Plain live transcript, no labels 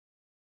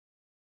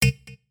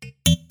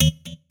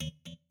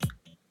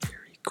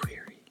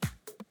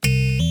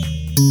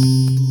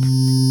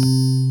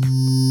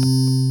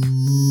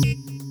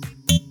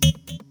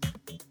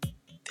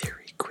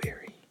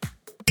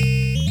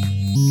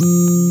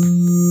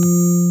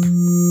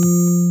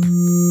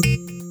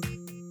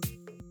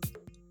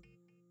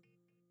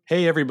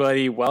Hey,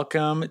 everybody.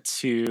 Welcome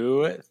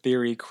to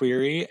Theory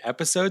Query,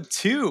 episode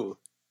 2.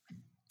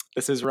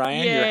 This is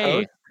Ryan, your Yay!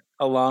 host,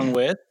 along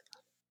with...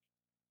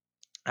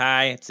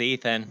 Hi, it's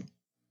Ethan.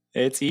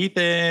 It's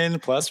Ethan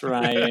plus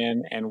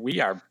Ryan, and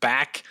we are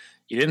back.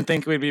 You didn't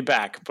think we'd be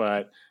back,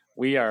 but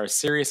we are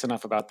serious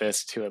enough about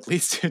this to at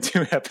least do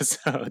 2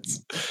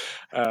 episodes.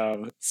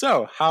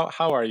 So, how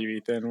are you,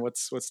 Ethan?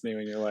 What's new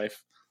in your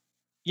life?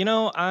 You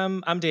know,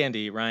 I'm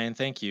dandy, Ryan.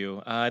 Thank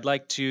you. I'd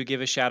like to give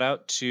a shout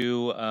out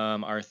to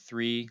our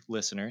 3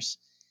 listeners.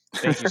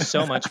 Thank you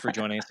so much for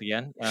joining us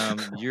again.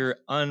 You're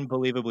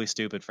unbelievably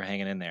stupid for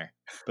hanging in there,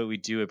 but we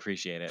do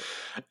appreciate it.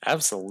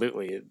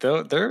 Absolutely.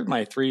 They're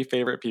my 3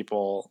 favorite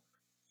people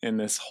in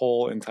this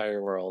whole entire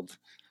world.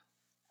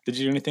 Did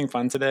you do anything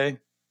fun today?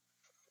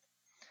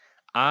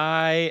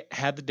 I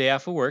had the day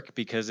off of work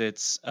because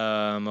it's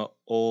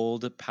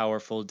old,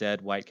 powerful,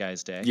 dead white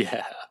guys day.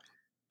 Yeah.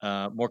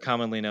 More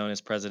commonly known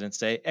as President's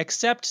Day,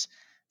 except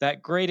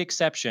that great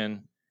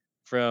exception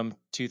from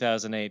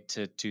 2008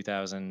 to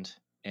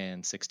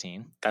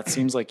 2016. That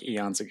seems like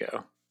eons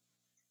ago.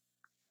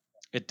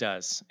 It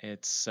does.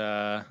 It's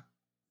ages.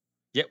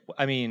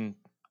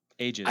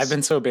 I've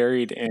been so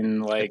buried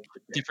in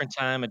different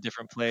time, a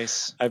different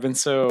place. I've been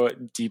so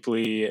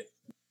deeply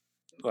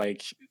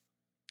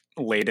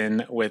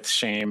laden with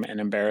shame and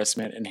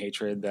embarrassment and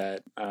hatred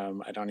that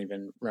I don't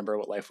even remember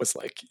what life was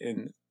like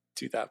in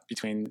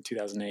between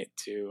 2008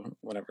 to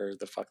whatever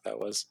the fuck that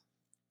was.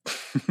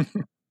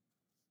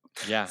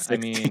 Yeah,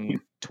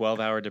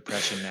 12-hour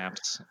depression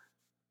naps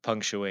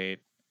punctuate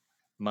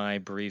my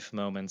brief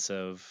moments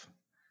of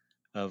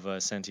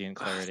sentient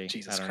clarity.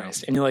 Jesus I don't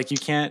Christ! know. And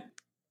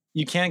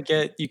you can't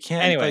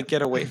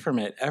get away from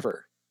it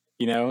ever.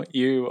 You want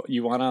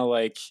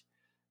to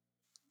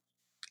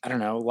I don't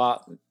know,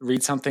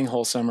 read something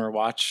wholesome or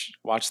watch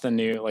the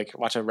new,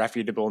 watch a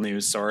reputable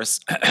news source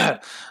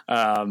that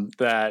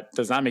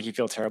does not make you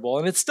feel terrible,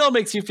 and it still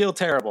makes you feel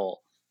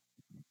terrible.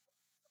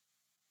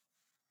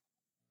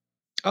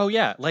 Oh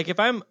yeah, if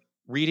I'm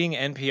reading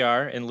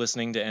NPR and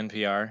listening to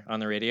NPR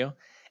on the radio,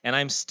 and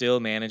I'm still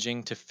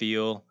managing to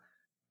feel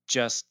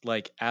just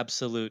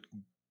absolute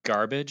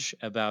garbage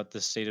about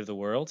the state of the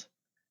world,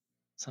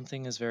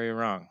 something is very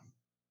wrong.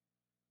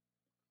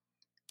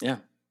 Yeah,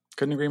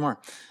 couldn't agree more.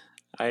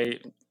 Anyway,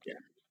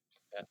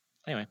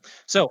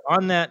 so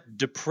on that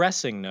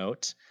depressing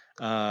note,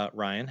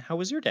 Ryan, how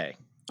was your day?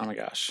 Oh my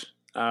gosh.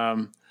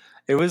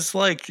 It was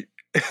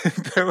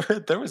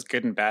there was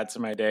good and bad to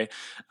my day.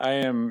 I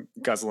am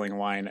guzzling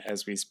wine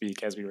as we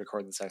speak, as we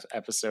record this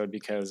episode,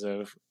 because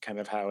of kind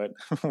of how it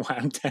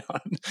wound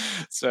down.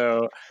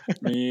 So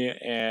me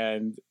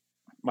and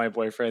my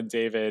boyfriend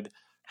David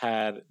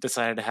had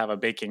decided to have a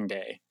baking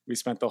day. We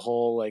spent the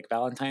whole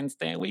Valentine's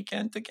Day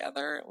weekend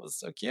together. It was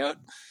so cute.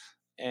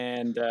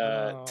 And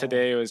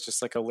today it was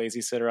just a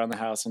lazy sit around the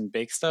house and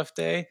bake stuff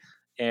day.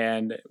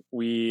 And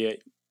we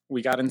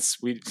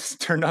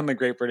turned on the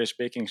Great British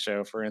Baking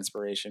Show for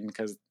inspiration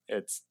because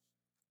it's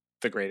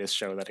the greatest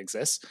show that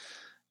exists.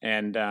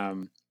 And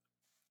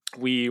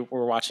we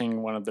were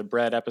watching one of the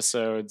bread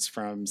episodes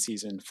from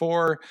season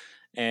 4,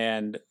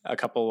 and a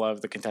couple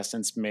of the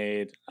contestants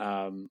made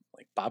babka.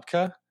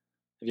 Have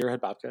you ever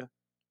had babka?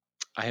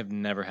 I have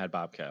never had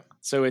babka.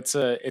 So it's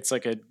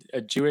like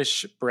a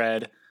Jewish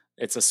bread.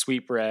 It's a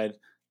sweet bread.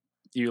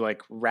 You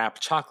wrap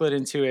chocolate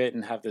into it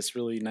and have this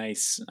really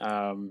nice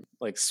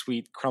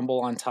sweet crumble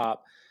on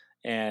top.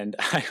 And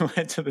I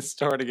went to the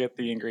store to get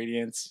the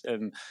ingredients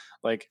and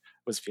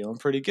was feeling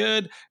pretty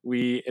good.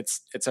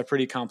 It's a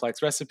pretty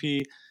complex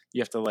recipe.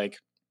 You have to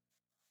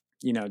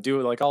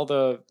do all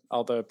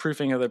the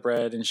proofing of the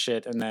bread and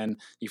shit, and then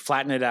you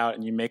flatten it out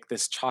and you make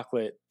this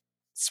chocolate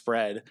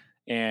spread,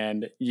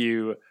 and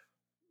you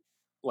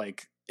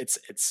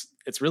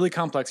it's really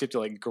complex. You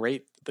have to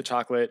grate the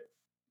chocolate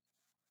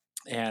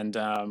and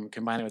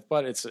combine it with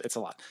butter. It's a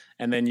lot.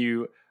 And then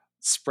you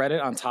spread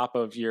it on top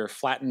of your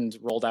flattened,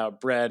 rolled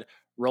out bread,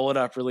 roll it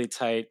up really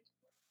tight,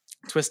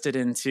 twist it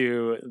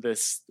into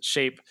this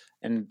shape,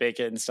 and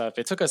bake it and stuff.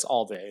 It took us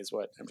all day, is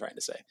what I'm trying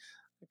to say,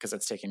 because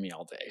it's taking me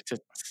all day to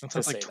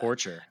sounds like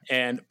torture.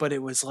 But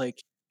it was I'd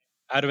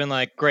have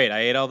been great. I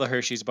ate all the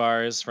Hershey's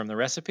bars from the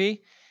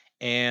recipe,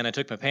 and I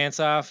took my pants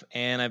off,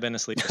 and I've been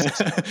asleep for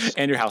 6 hours.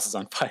 And your house is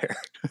on fire.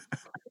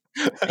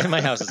 And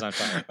my house is on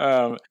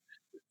fire.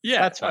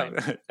 Yeah, that's fine.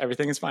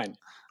 Everything is fine.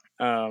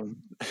 And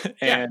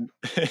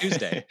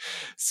Tuesday.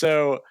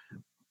 So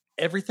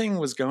everything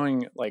was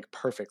going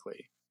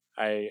perfectly.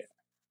 I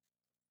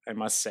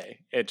must say,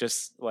 it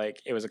just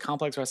it was a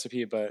complex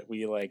recipe, but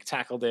we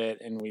tackled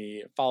it and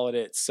we followed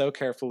it so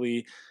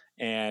carefully.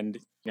 And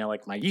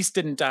my yeast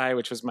didn't die,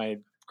 which was my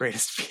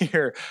greatest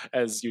fear,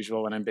 as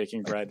usual when I'm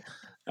baking bread.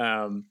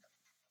 Can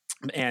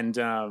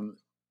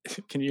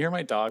you hear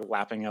my dog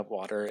lapping up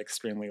water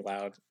extremely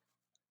loud?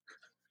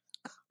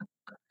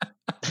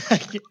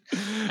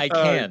 I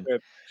can.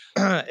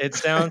 It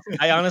sounds.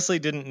 I honestly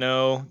didn't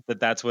know that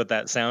that's what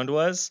that sound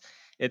was.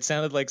 It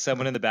sounded like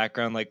someone in the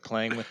background,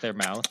 playing with their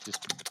mouth.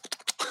 Just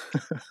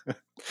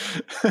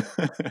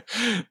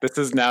This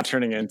is now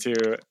turning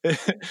into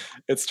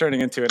it's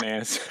turning into an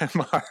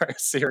ASMR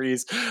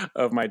series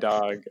of my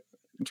dog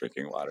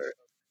drinking water.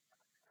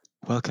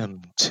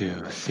 Welcome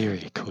to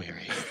Theory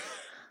Query.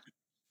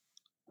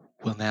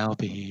 We'll now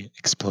be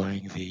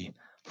exploring the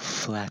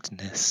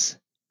flatness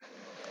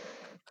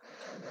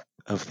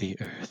of the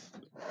Earth.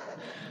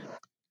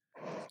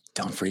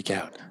 Don't freak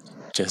out.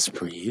 Just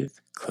breathe,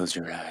 close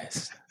your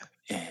eyes,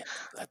 and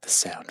let the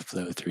sound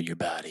flow through your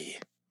body.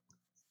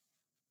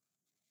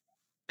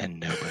 And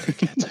nobody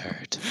gets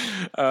hurt.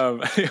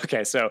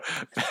 Okay, so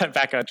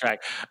back on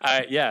track.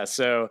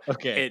 So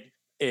Okay.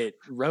 it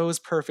rose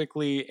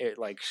perfectly. It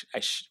like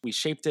we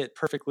shaped it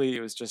perfectly.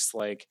 It was just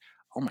like,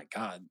 oh my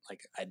god,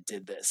 like I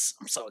did this.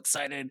 I'm so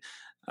excited.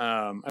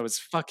 I was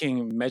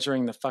fucking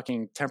measuring the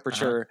fucking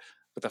temperature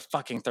with a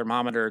fucking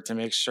thermometer to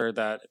make sure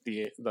that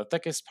the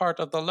thickest part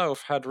of the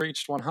loaf had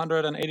reached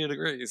 180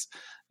 degrees,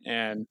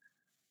 and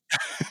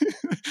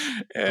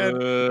and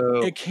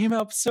Boo. it came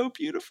out so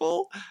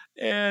beautiful,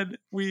 and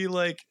we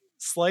like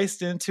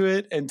sliced into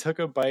it and took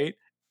a bite,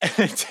 and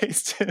it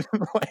tasted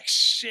like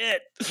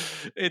shit.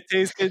 It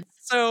tasted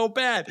so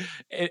bad.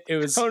 It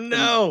was Oh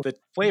no! the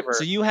flavor.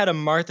 So you had a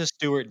Martha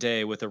Stewart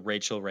day with a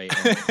Rachel Ray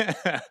ending.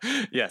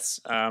 Yes,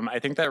 I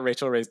think that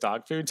Rachel Ray's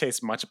dog food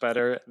tastes much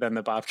better than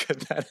the babka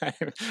that I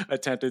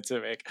attempted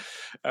to make.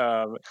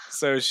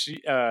 So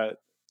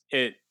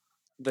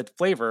the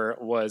flavor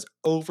was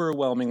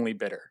overwhelmingly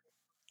bitter,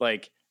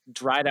 like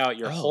dried out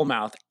your whole Oh.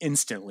 mouth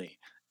instantly,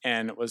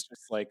 and it was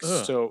just like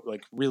Ugh. so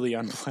like really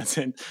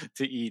unpleasant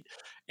to eat.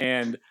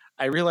 And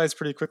I realized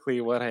pretty quickly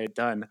what I had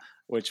done,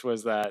 which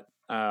was that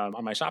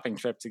on my shopping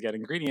trip to get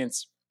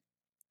ingredients,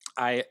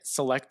 I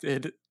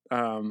selected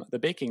the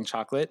baking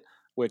chocolate,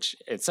 which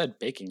it said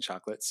baking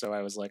chocolate. So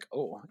I was like,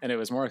 oh, and it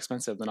was more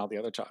expensive than all the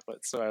other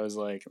chocolates. So I was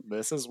like,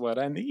 this is what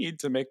I need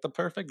to make the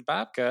perfect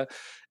babka.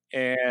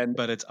 And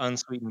But it's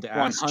unsweetened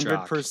ass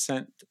chalk.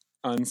 100%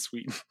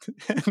 unsweetened.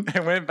 And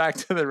I went back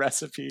to the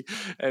recipe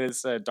and it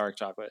said dark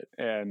chocolate.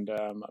 And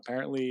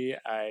apparently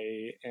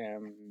I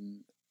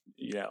am,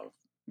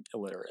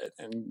 illiterate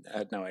and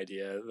had no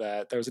idea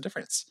that there was a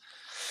difference.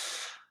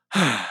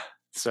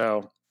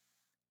 So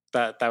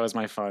that was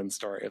my fun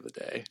story of the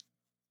day.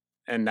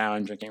 And now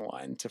I'm drinking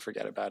wine to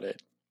forget about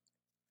it.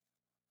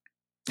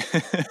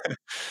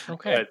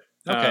 Okay.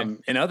 But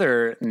in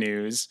other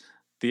news,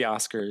 the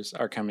Oscars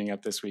are coming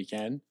up this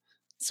weekend,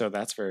 so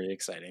that's very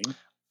exciting.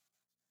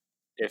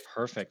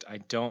 Perfect. I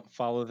don't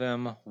follow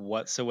them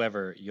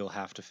whatsoever. You'll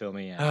have to fill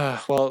me in.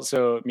 Well,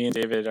 so me and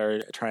David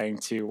are trying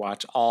to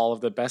watch all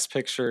of the Best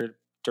Picture,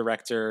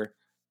 Director,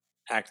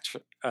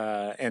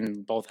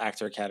 and both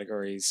actor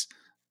categories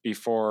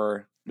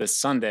before this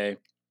Sunday.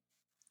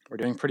 We're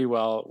doing pretty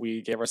well.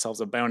 We gave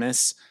ourselves a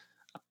bonus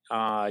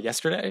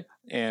yesterday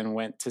and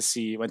went to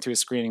a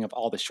screening of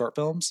all the short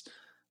films,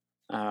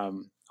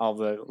 all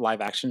the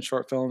live action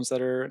short films that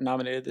are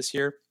nominated this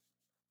year.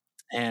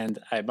 And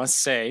I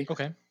must say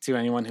to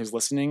anyone who's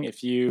listening,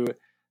 if you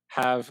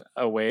have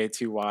a way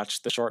to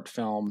watch the short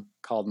film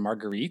called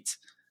Marguerite,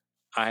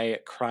 I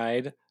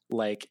cried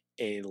like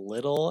a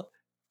little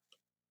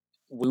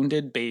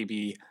wounded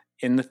baby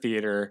in the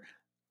theater.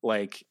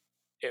 Like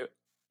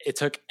it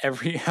took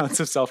every ounce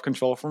of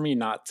self-control for me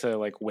not to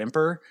like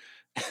whimper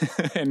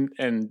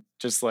and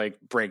just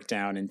like break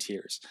down in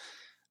tears.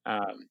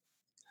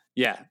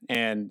 Yeah,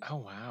 and oh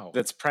wow,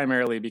 that's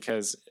primarily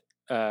because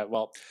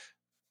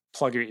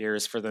plug your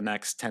ears for the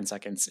next 10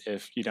 seconds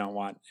if you don't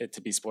want it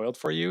to be spoiled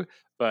for you,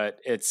 but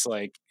it's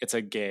like it's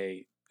a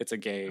gay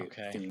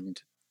themed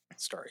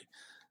story,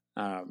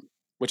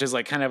 which is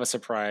like kind of a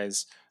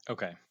surprise.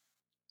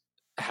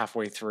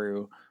 Halfway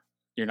through,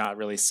 you're not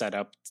really set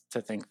up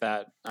to think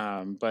that,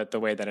 but the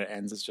way that it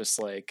ends is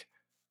just like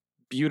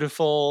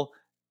beautiful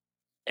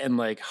and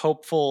like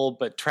hopeful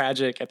but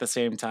tragic at the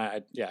same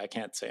time. I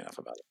can't say enough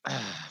about it.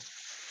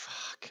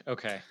 Fuck.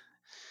 Okay.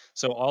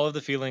 So all of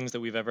the feelings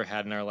that we've ever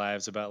had in our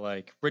lives about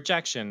like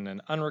rejection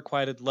and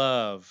unrequited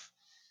love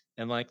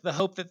and like the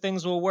hope that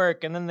things will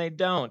work and then they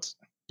don't,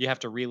 you have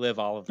to relive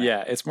all of that.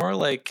 Yeah, it's more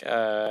like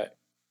the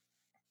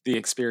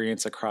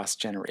experience across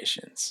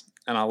generations,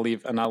 and I'll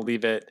leave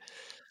it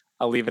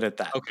at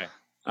that. Okay.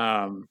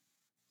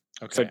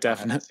 So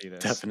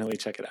definitely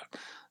check it out.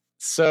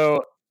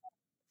 So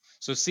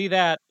see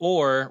that,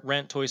 or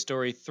rent Toy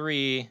Story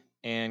 3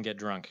 and get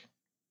drunk.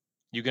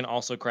 You can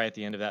also cry at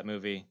the end of that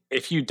movie.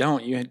 If you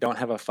don't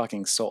have a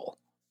fucking soul.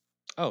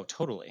 Oh,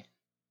 totally.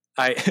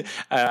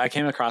 I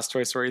came across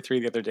Toy Story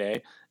 3 the other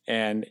day,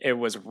 and it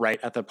was right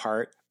at the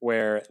part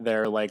where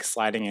they're like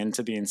sliding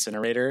into the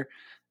incinerator.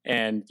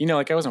 And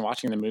like I wasn't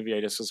watching the movie, I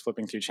just was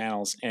flipping through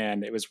channels,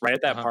 and it was right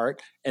at that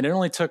part, and it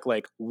only took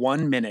like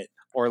 1 minute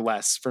or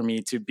less for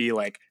me to be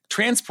like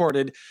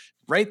transported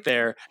right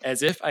there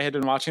as if I had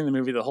been watching the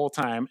movie the whole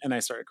time, and I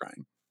started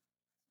crying.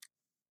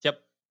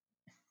 Yep.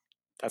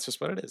 That's just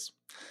what it is.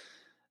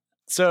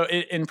 So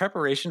in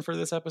preparation for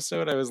this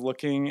episode, I was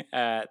looking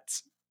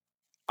at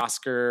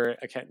Oscar,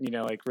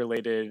 like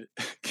related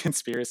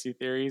conspiracy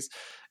theories,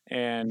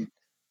 and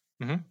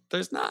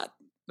there's not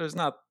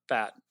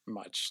that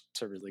much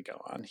to really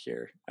go on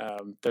here.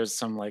 There's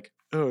some like,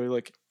 oh,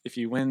 like if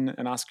you win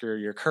an Oscar,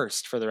 you're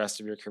cursed for the rest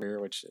of your career,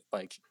 which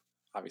like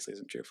obviously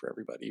isn't true for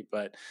everybody,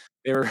 but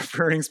they were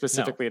referring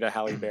specifically to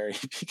Halle Berry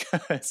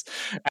because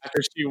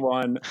after she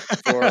won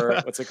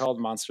for what's it called,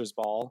 Monsters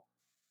Ball,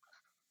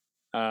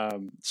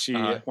 she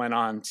went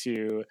on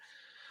to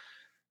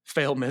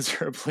fail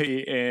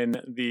miserably in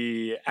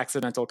the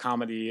accidental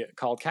comedy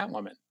called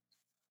Catwoman.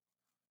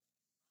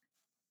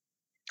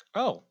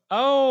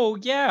 Oh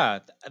yeah,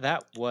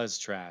 that was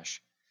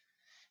trash.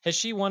 Has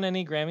she won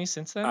any Grammys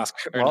since then?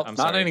 Oscar, Or, well, I'm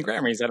not sorry. any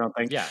Grammys, I don't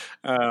think. Yeah,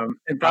 And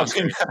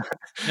probably Oscars. not.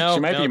 No, She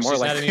might be more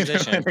she's not a likely to win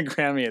musician. a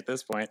Grammy at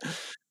this point.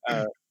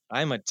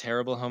 I'm a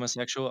terrible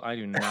homosexual. I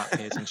do not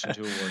pay attention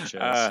to award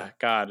shows.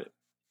 God,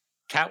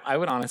 I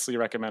would honestly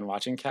recommend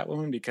watching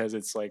Catwoman because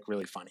it's like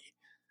really funny.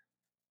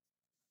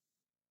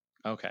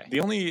 Okay. The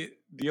only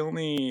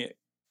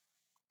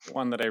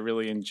one that I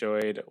really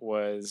enjoyed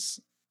was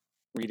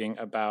reading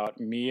about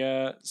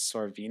Mia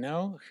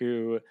Sorvino,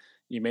 who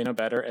you may know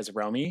better as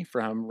Romy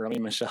from Romy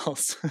and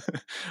Michelle's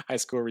high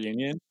school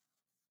reunion.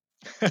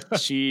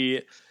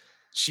 She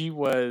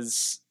won.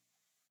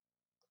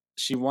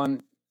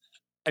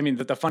 I mean,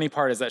 the funny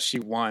part is that she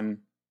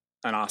won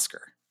an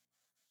Oscar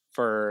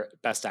for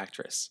Best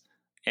Actress,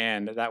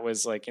 and that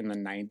was like in the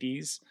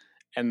 90s.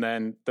 And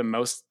then the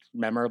most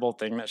memorable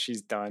thing that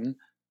she's done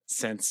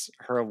since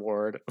her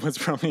award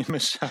was Romy and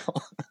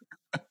Michelle.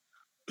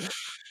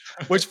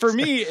 Which for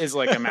me is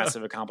like a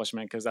massive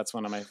accomplishment because that's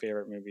one of my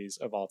favorite movies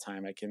of all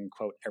time. I can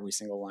quote every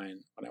single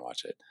line when I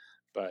watch it.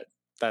 But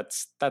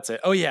that's it.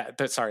 Oh yeah,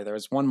 sorry, there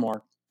was one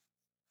more.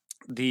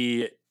 Do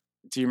you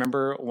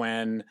remember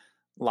when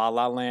La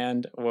La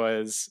Land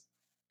was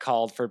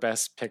called for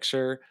Best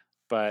Picture,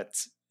 but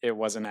it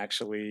wasn't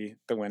actually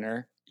the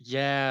winner?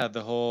 Yeah,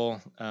 the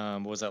whole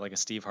was that like a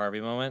Steve Harvey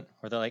moment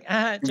where they're like,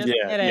 just kidding.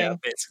 Yeah,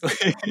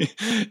 basically.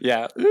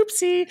 Yeah,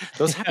 oopsie.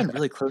 Those happened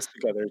really close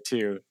together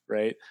too,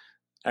 right?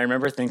 I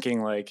remember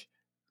thinking like,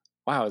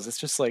 wow, is this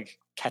just like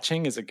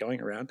catching? Is it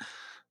going around?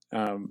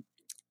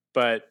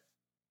 But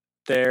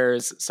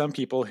there's some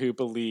people who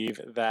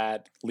believe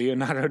that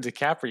Leonardo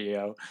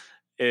DiCaprio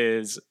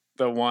is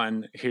the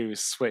one who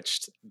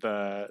switched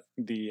the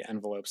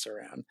envelopes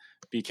around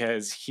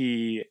because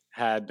he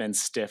had been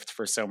stiffed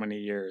for so many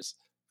years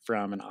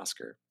from an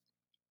Oscar.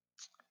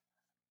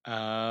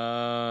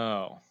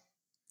 Oh.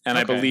 And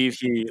I believe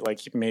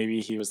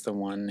maybe he was the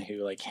one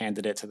who like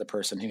handed it to the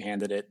person who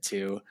handed it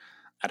to,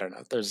 I don't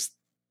know. There's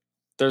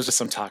just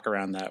some talk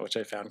around that, which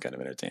I found kind of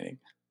entertaining.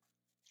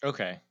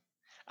 Okay.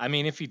 I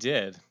mean, if he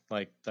did,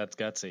 like, that's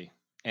gutsy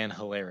and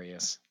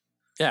hilarious.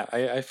 Yeah,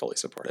 I fully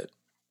support it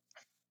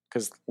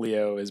because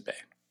Leo is bae.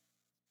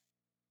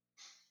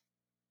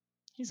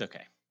 He's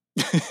okay.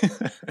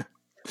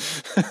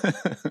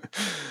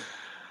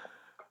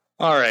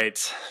 All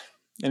right.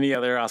 Any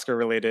other Oscar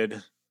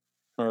related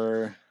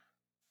or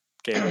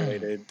gay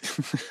related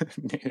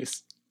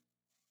news?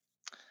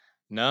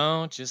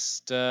 No,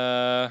 just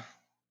the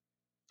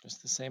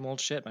same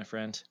old shit, my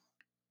friend.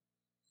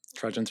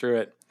 Trudging through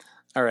it.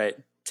 All right,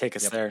 take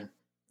us there.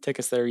 Take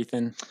us there,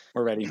 Ethan.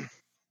 We're ready.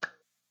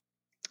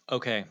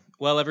 Okay.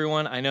 Well,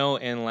 everyone, I know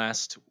in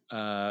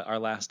our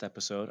last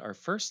episode, our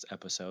first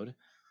episode,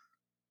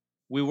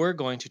 we were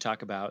going to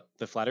talk about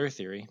the flat earth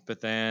theory,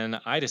 but then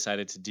I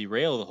decided to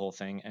derail the whole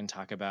thing and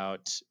talk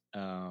about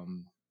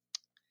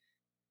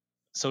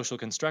social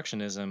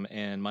constructionism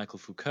and Michael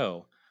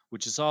Foucault,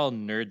 which is all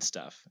nerd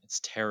stuff. It's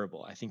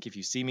terrible. I think if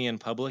you see me in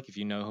public, if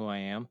you know who I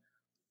am,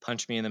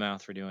 punch me in the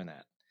mouth for doing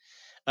that.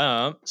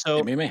 So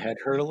it made my head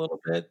hurt a little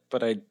bit,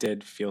 but I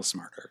did feel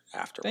smarter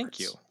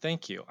afterwards.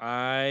 Thank you.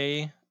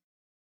 I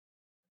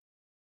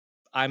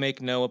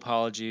make no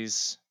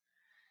apologies.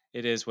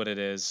 It is what it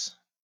is.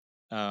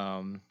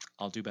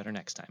 I'll do better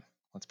next time.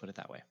 Let's put it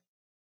that way.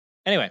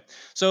 Anyway,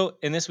 so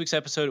in this week's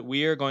episode,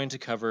 we are going to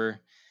cover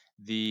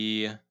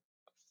the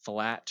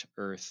flat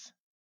Earth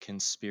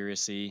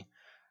conspiracy,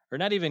 or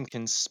not even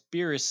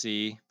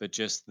conspiracy, but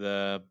just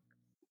the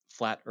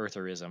flat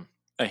eartherism.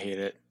 I hate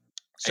it.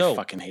 I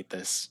fucking hate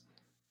this.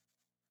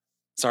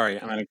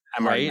 Sorry, I'm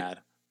already mad.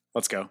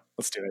 Let's go.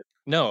 Let's do it.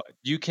 No,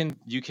 you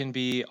can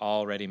be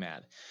already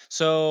mad.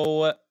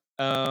 So,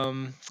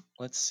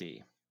 let's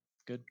see.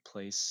 Good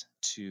place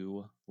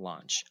to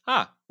launch.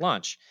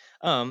 Launch.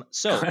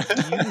 So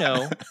do you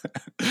know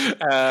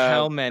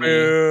how many?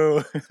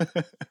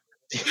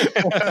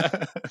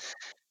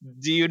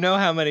 Do you know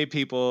how many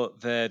people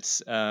that?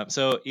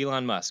 So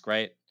Elon Musk,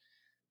 right?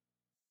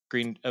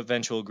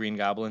 Eventual Green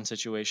Goblin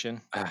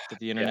situation that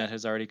the internet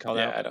has already called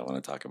out. Yeah, I don't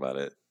want to talk about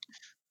it.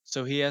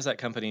 So he has that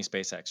company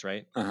SpaceX,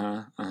 right?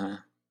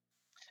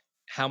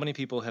 How many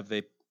people have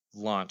they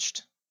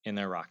launched in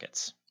their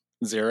rockets?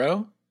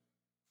 0?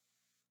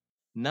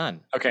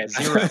 None. Okay.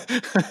 0.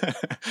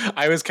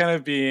 I was kind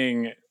of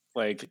being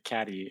like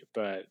catty,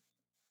 but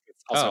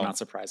it's also not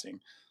surprising.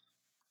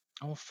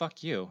 Oh,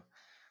 fuck you.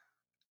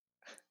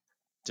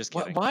 Just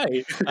kidding.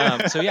 Why?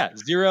 So yeah,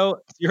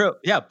 0.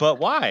 Yeah, but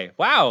why?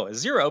 Wow,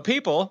 0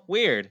 people.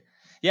 Weird.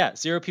 Yeah,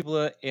 0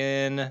 people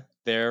in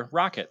their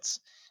rockets.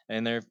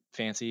 in their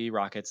fancy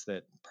rockets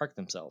that park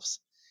themselves.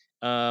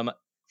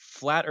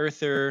 Flat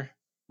earther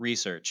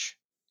research.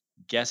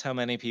 Guess how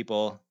many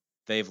people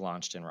they've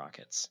launched in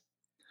rockets?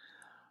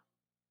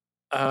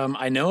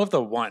 I know of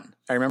the one.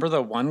 I remember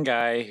the one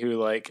guy who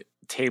like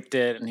taped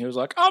it and he was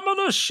like, I'm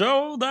gonna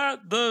show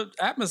that the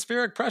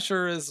atmospheric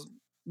pressure is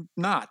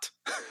not.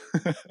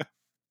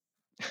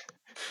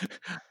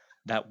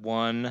 That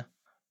one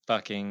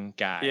fucking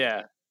guy.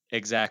 Yeah.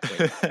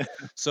 Exactly.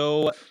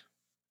 So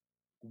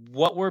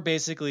what we're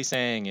basically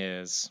saying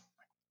is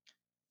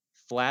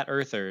flat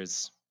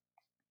earthers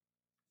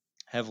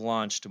have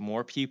launched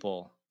more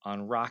people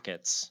on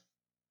rockets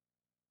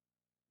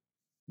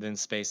than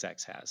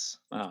SpaceX has.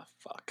 Oh,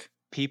 fuck.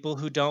 People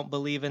who don't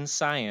believe in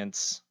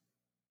science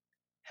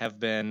have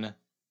been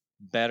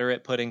better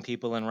at putting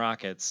people in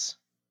rockets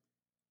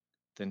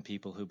than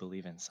people who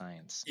believe in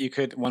science.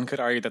 One could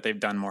argue that they've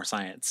done more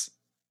science.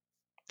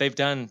 They've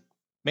done,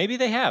 maybe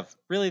they have.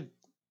 Really,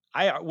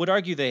 I would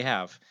argue they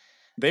have.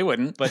 They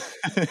wouldn't. But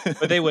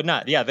they would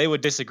not. Yeah, they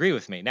would disagree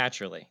with me,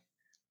 naturally.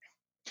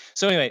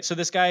 So anyway, so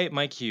this guy,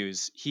 Mike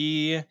Hughes,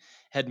 he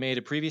had made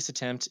a previous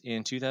attempt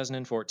in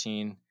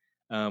 2014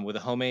 with a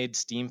homemade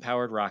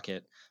steam-powered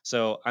rocket.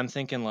 So I'm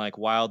thinking like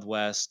Wild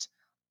West,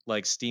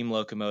 like steam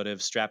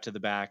locomotive strapped to the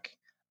back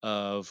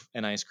of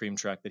an ice cream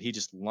truck that he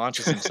just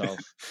launches himself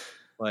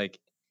like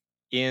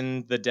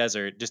in the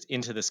desert, just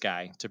into the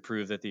sky to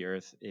prove that the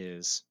Earth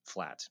is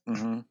flat.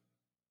 Mm-hmm.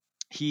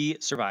 He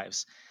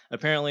survives.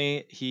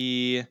 Apparently,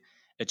 he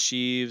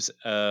achieves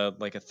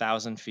like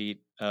 1,000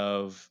 feet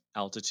of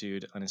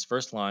altitude on his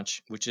first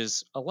launch, which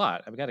is a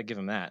lot. I've got to give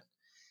him that.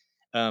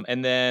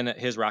 And then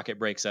his rocket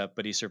breaks up,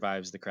 but he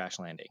survives the crash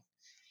landing.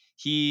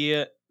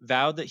 He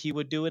vowed that he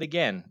would do it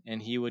again,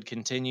 and he would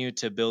continue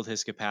to build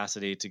his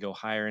capacity to go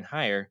higher and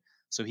higher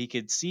so he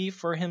could see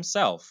for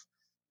himself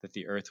that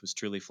the Earth was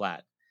truly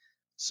flat.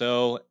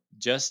 So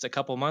just a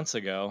couple months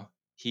ago,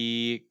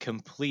 he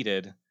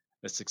completed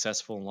a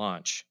successful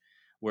launch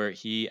where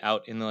he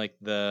out in like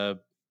the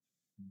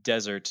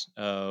desert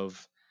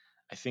of,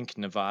 I think,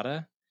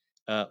 Nevada,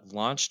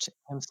 launched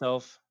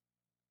himself.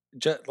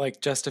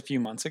 Just a few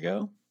months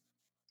ago?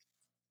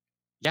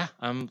 Yeah,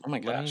 Oh my let me.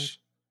 gosh.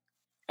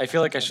 I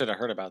feel like I should have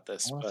heard about I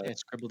this, want to say I but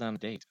scribbled down a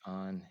date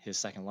on his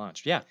second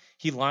launch. Yeah,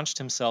 he launched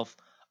himself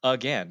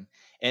again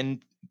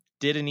and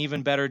did an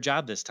even better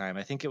job this time.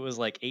 I think it was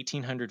like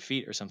 1,800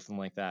 feet or something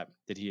like that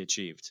he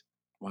achieved.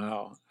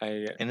 wow.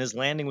 And his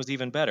landing was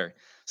even better.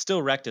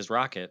 Still wrecked his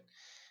rocket,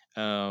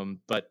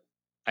 but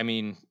I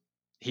mean,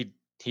 he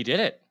did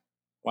it.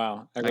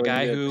 Wow. I A really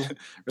guy need who, to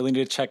really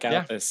need to check yeah,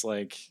 out this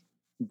like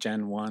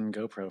Gen 1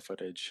 GoPro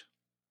footage.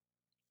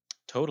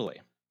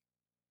 totally.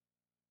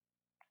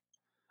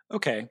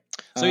 Okay.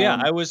 So yeah,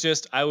 I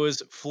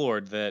was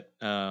floored that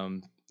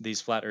these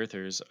flat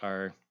earthers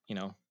are,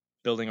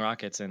 building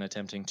rockets and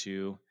attempting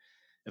to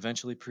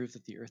eventually prove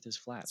that the Earth is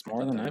flat. It's I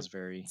more thought than that I've was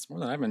very. it's more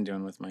than I've been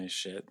doing with my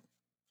shit.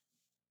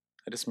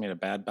 I just made a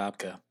bad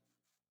babka.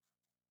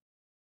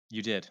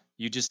 You did.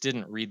 You just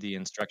didn't read the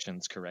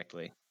instructions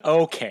correctly.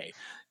 Okay.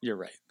 You're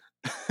right.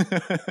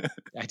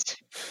 I,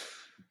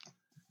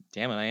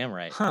 damn it, I am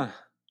right. Huh.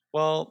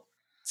 Well,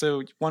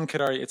 so one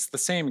could argue it's the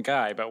same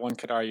guy, but one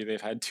could argue they've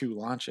had two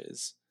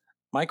launches.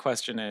 My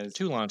question is,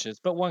 2 launches,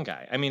 but 1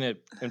 guy. I mean,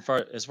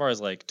 as far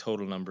as like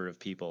total number of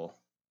people,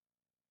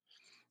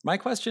 my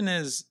question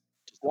is,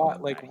 just the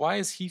 1 guy. why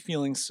is he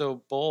feeling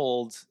so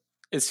bold?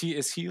 Is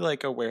he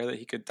like aware that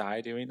he could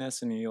die doing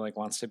this, and he like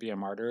wants to be a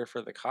martyr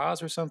for the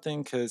cause or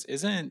something? Because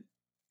isn't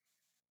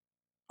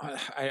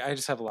I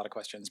just have a lot of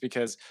questions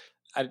because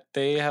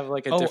they have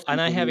like a Oh, and different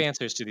I have belief.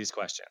 answers to these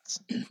questions.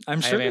 I'm I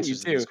have sure that you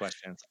answers to these do.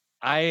 questions.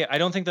 I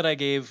don't think that I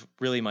gave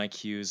really Mike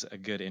Hughes a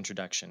good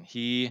introduction.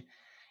 He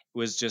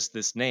was just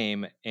this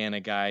name and a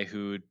guy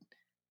who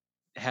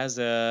has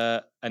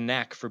a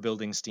knack for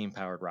building steam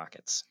powered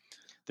rockets.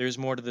 There's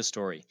more to the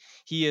story.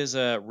 He is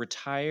a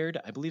retired,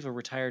 I believe, a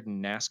retired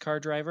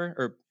NASCAR driver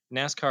or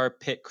NASCAR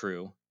pit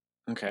crew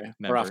Okay,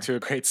 we're off member. to a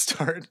great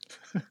start.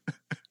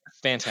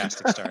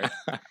 Fantastic start.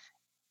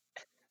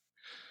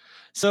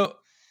 So,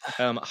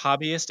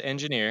 Hobbyist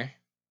engineer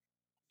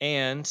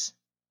and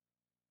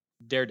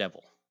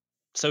daredevil.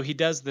 So he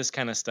does this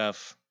kind of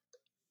stuff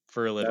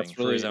for a living, that's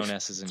for his really own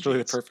S's and it's really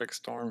the G's. perfect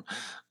storm.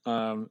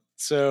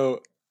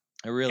 So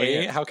It really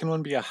is. how can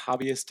one be a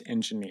hobbyist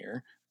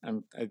engineer?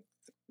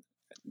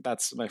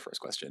 That's my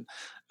first question.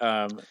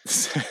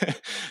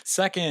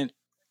 Second,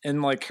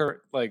 and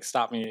like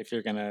stop me if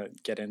you're gonna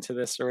get into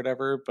this or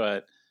whatever,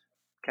 but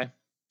Okay.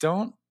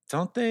 don't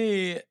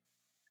they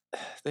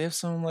have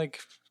some like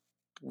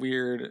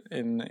weird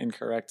and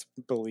incorrect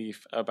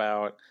belief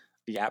about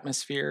the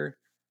atmosphere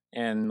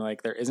and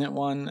like there isn't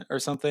one or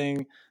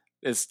something?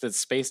 Does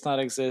space not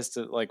exist?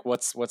 Like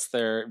what's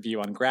their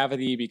view on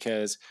gravity?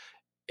 Because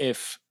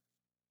if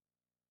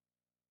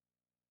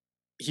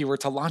he were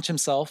to launch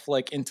himself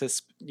like into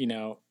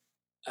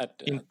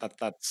In,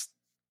 that's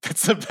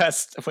that's the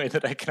best way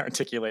that I can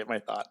articulate my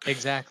thought.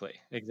 exactly.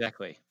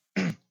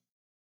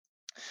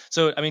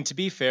 So, I mean, to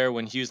be fair,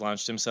 when Hughes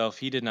launched himself,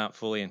 he did not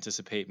fully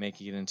anticipate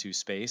making it into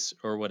space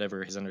or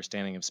whatever his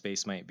understanding of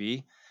space might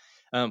be.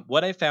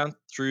 What I found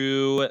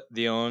through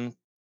my own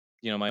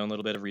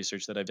little bit of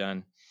research that I've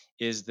done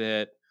is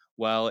that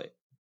while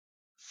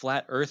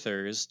flat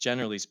earthers,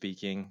 generally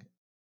speaking,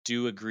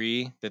 do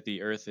agree that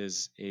the Earth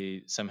is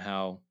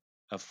somehow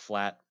a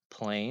flat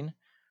plane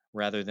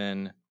rather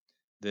than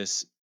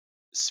this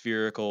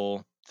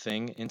spherical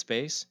thing in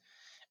space.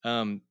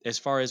 As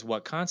far as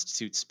what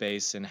constitutes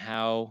space and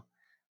how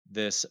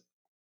this,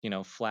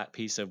 flat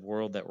piece of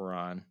world that we're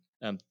on,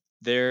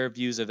 their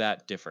views of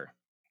that differ.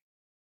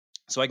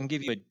 So I can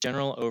give you a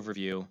general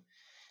overview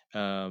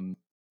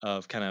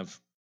of kind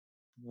of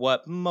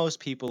what most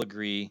people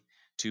agree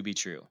to be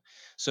true.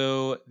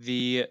 So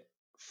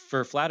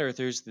for flat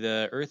earthers,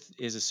 the Earth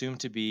is assumed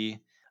to be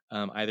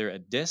either a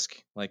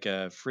disk, like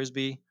a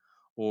frisbee,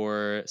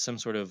 or some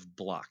sort of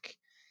block,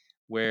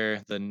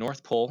 where the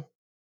North Pole,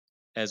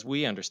 as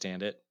we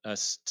understand it,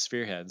 us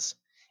sphereheads,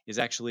 is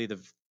actually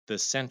the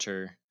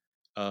center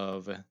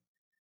of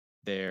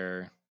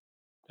their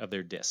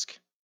disk.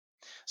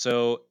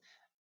 So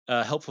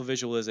a helpful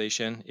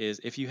visualization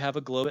is if you have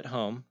a globe at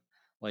home,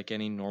 like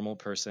any normal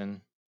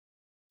person.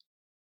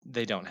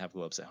 They don't have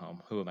globes at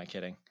home. Who am I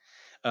kidding?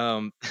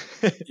 Um,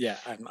 Yeah,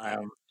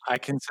 I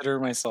consider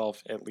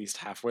myself at least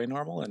halfway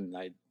normal, and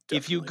I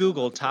if you definitely don't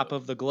Google have a top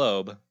globe. of the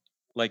globe,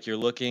 like you're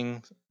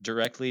looking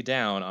directly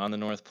down on the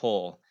North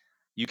Pole,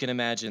 you can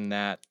imagine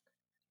that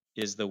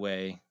is the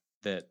way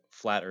that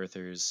flat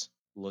earthers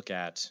look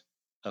at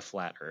a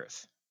flat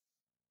Earth.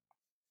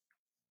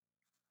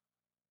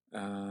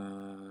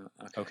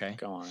 Okay, Okay.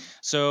 go on.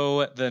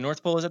 So the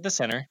North Pole is at the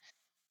center.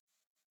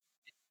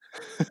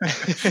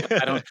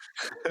 I don't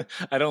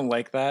I don't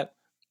like that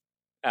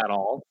at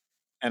all,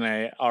 and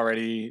I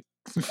already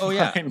Oh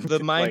yeah, find the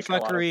like a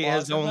lot of mindfuckery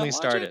has flaws in that only logic.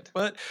 started.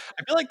 But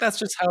I feel like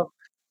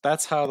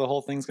that's how the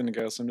whole thing's gonna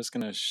go. So I'm just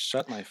gonna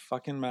shut my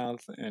fucking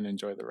mouth and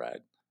enjoy the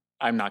ride.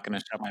 I'm not gonna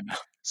shut my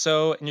mouth.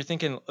 So, and you're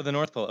thinking the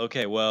North Pole.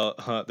 Okay,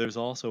 well, there's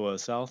also a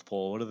South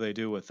Pole. What do they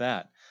do with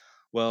that?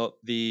 Well,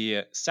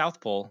 the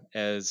South Pole,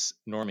 as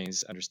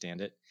normies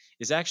understand it,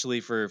 is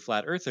actually for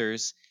flat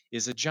earthers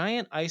is a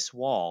giant ice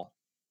wall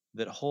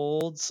that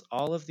holds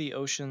all of the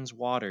ocean's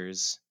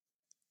waters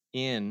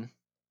in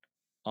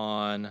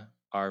on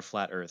our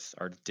flat Earth,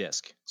 our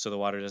disk, so the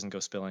water doesn't go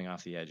spilling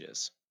off the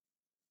edges.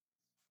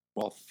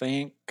 Well,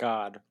 thank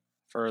God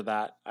for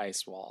that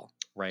ice wall.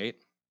 Right?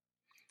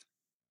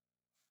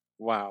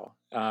 Wow.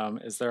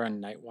 Is there a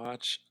night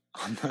watch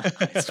on the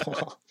ice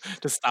wall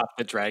to stop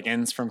the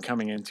dragons from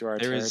coming into our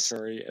there is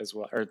territory as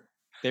well? Or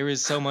there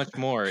is so much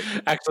more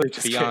actually,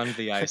 just kidding. beyond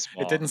the ice It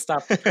wall. didn't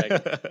stop the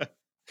dragons.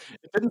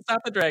 It didn't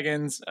stop the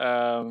dragons,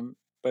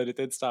 but it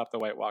did stop the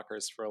White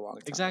Walkers for a long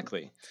time.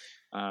 Exactly.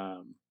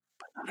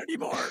 But not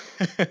anymore.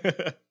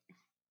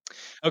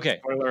 Okay.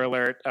 Spoiler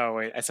alert. Oh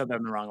wait, I said that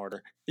in the wrong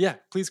order. Yeah,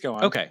 please go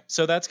on. Okay,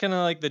 so that's kind of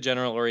like the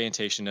general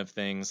orientation of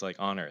things like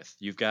on Earth.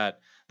 You've got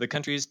the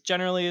countries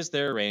generally as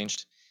they're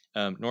arranged.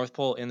 North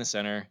Pole in the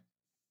center.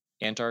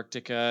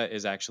 Antarctica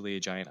is actually a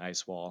giant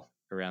ice wall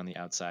around the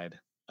outside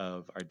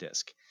of our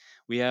disk.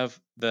 We have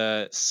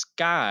the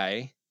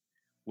sky,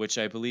 which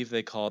I believe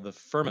they call the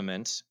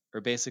firmament,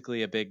 or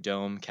basically a big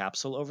dome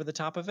capsule over the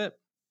top of it.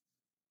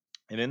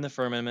 And in the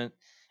firmament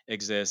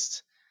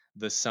exists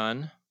the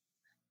sun,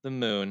 the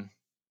moon,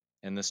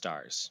 and the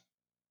stars.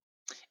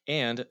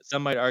 And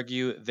some might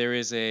argue there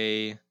is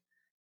a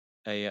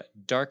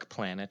dark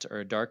planet or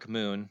a dark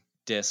moon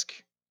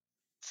disk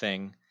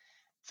thing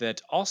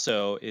that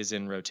also is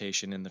in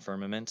rotation in the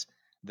firmament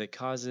that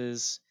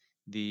causes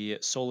the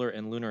solar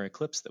and lunar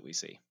eclipse that we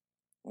see.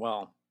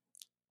 Well,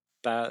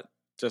 that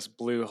just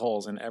blew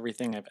holes in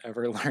everything I've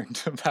ever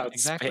learned about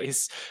Exactly.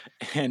 space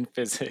and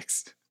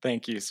physics.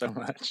 Thank you so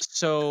much.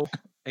 So,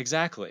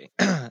 exactly.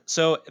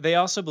 So, they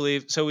also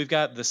believe so we've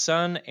got the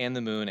sun and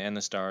the moon and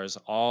the stars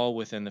all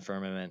within the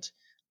firmament.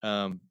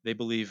 They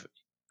believe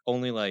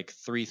only like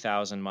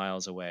 3,000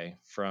 miles away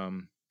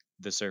from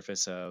the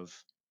surface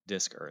of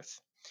disk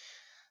Earth.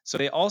 So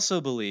they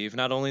also believe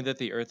not only that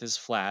the Earth is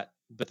flat,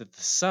 but that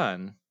the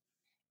sun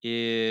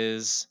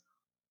is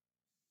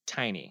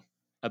tiny,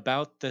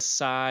 about the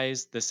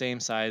same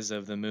size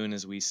of the moon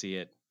as we see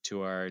it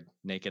to our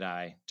naked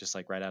eye, just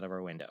like right out of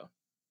our window.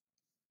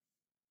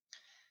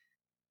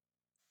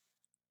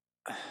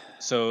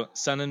 So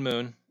sun and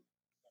moon,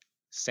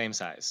 same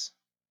size.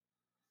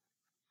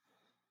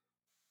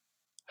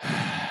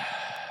 Go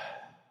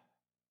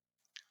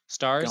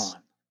Stars,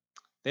 on.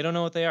 they don't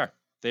know what they are.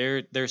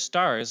 They're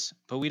stars,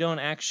 but we don't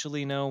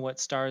actually know what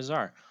stars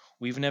are.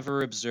 We've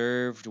never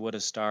observed what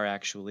a star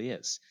actually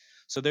is.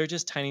 So they're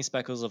just tiny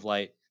speckles of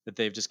light that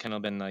they've just kind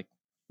of been like,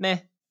 meh,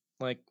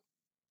 like,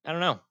 I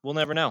don't know. We'll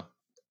never know.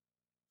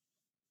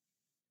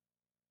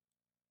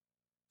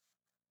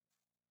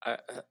 Uh,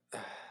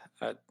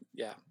 uh,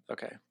 yeah.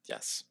 Okay.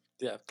 Yes.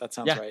 Yeah, that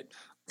sounds Yeah, right.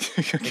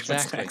 What's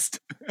exactly. next?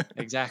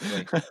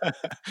 Exactly.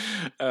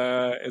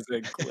 Is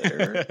it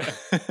glitter?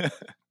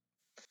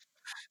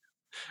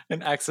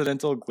 An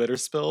accidental glitter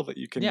spill that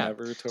you can Yeah.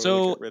 never totally get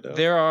So rid of.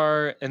 there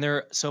are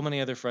so many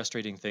other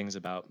frustrating things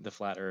about the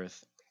flat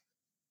Earth.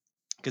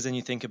 Because then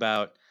you think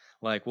about,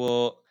 like,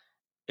 well,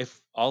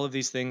 if all of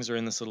these things are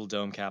in this little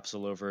dome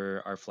capsule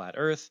over our flat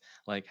Earth,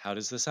 like, how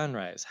does the sun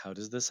rise? How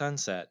does the sun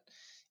set?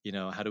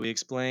 How do we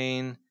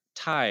explain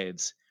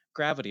tides,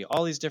 gravity,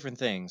 all these different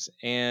things?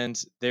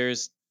 And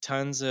there's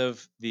tons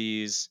of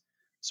these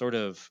sort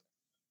of,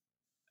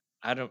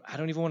 I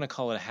don't even want to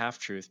call it a half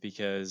truth,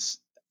 because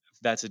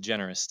that's a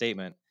generous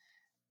statement.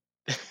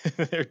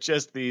 They're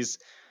just these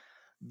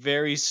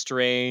very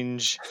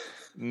strange,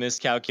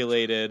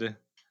 miscalculated,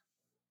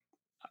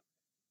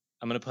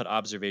 I'm going to put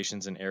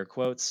observations in air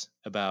quotes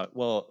about,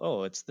 well,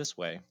 oh, it's this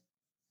way.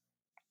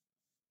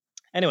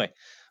 Anyway,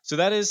 so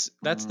that's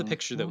the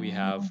picture that we Mhm.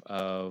 have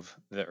of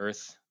the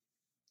Earth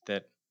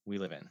that we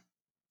live in.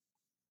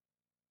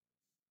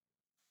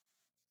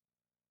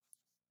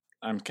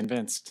 I'm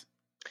convinced.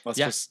 Let's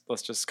Yeah,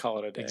 just call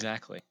it a day.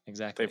 exactly.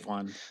 They've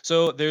won.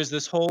 So there's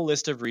this whole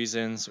list of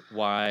reasons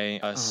why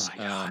Oh my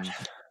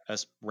god.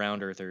 us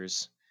round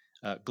earthers,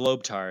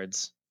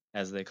 globetards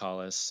as they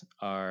call us,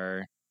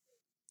 are,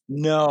 yeah.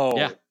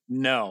 No.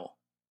 No.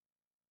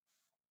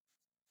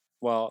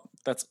 Well,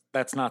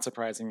 that's not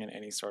surprising in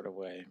any sort of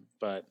way,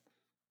 but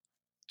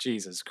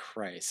Jesus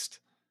Christ.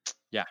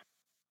 Yeah.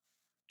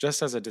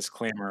 Just as a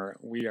disclaimer,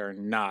 we are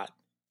not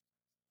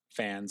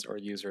fans or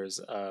users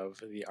of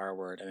the R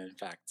word, and in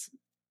fact,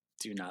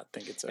 do not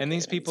think it's And okay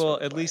these in any sort people,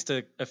 of at way. least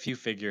a few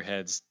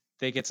figureheads,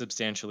 they get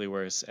substantially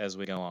worse as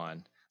we go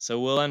on. So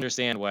we'll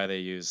understand why they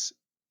use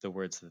the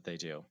words that they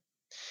do.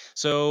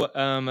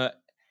 So,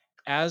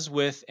 as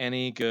with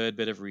any good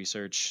bit of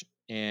research,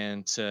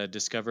 and to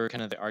discover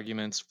kind of the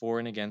arguments for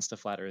and against a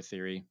flat Earth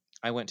theory,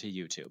 I went to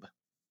YouTube,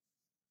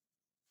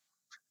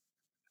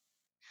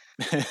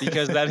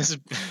 because that is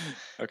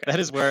Okay. that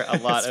is where a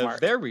lot of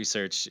Smart. their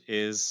research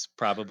is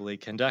probably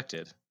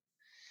conducted.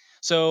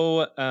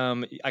 So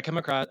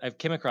I've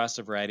came across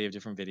a variety of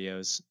different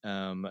videos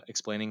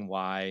explaining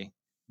why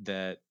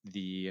that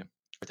the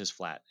Earth is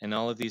flat, and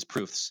all of these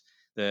proofs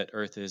that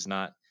Earth is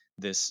not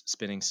this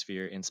spinning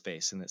sphere in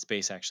space, and that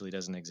space actually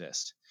doesn't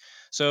exist.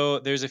 So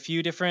there's a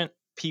few different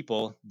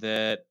people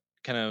that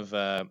kind of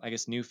I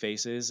guess new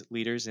faces,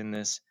 leaders in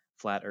this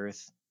flat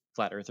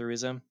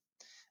eartherism,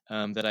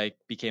 that I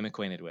became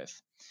acquainted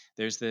with.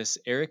 There's this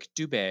Eric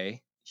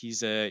Dubay.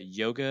 He's a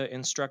yoga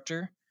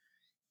instructor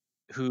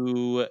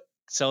who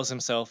sells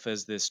himself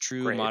as this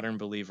true Great. modern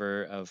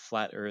believer of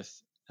flat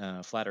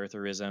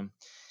eartherism.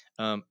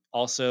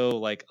 Also,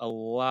 like,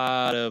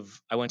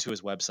 I went to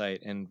his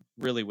website and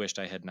really wished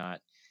I had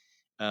not.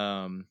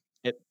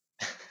 It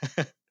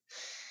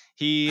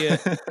He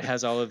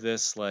has all of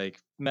this,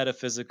 like,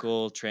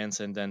 metaphysical,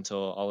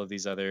 transcendental, all of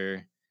these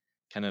other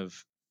kind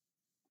of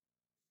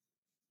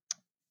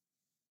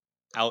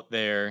out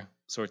there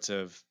sorts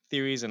of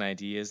theories and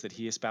ideas that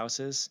he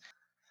espouses.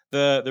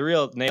 The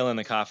real nail in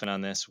the coffin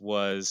on this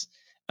was,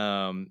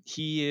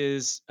 he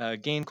is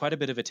gained quite a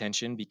bit of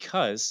attention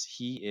because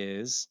he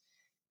is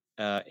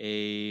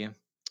a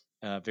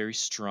very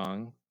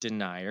strong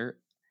denier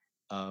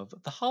of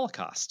the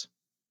Holocaust.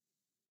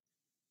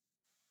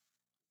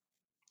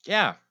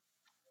 Yeah.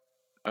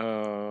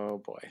 Oh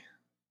boy.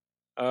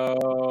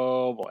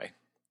 Oh boy.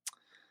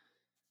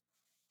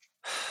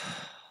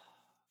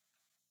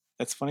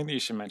 It's funny that you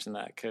should mention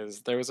that,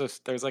 because there was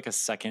like a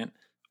second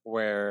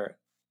where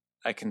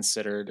I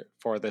considered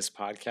for this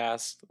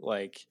podcast,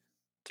 like,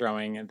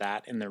 throwing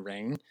that in the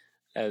ring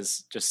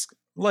as just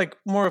like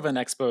more of an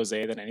expose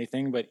than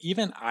anything. But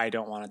even I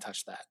don't want to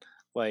touch that.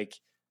 Like,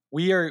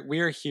 we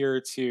are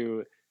here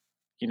to,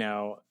 you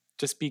know,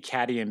 just be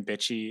catty and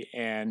bitchy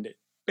and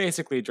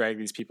basically drag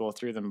these people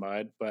through the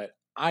mud. But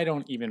I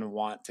don't even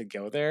want to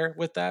go there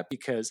with that,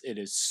 because it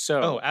is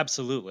Oh, so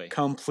absolutely.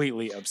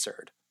 completely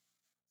absurd.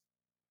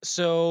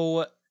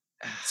 So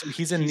So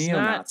he's a he's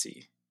not.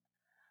 neo-Nazi.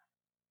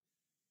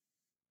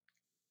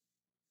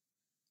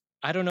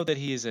 I don't know that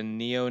he is a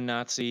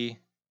neo-Nazi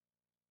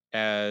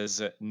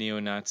as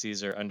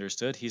neo-Nazis are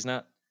understood. He's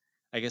not,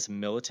 I guess,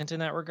 militant in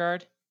that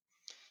regard.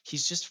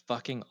 He's just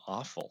fucking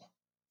awful.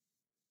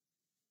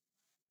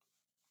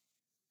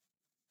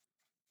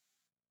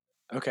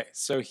 Okay,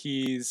 so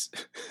he's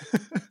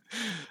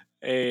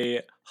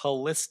a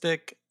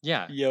holistic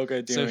Yeah.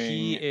 yoga So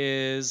he doing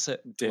is like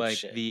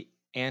dipshit. the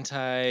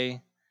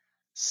anti-Semitic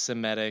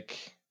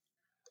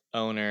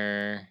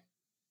owner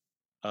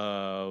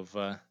of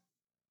an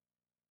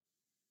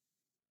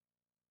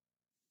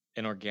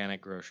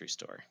organic grocery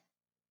store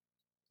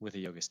with a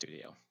yoga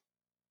studio.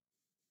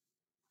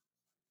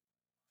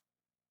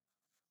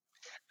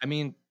 I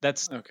mean,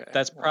 Okay,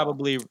 that's well,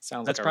 probably sounds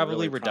like that's a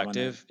probably really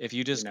prominent, reductive if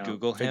you just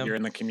Google figure him.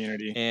 in the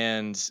community.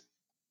 And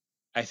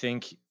I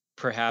think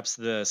perhaps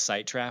the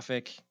site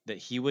traffic that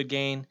he would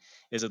gain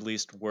is at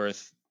least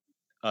worth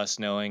us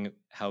knowing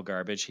how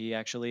garbage he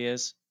actually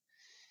is.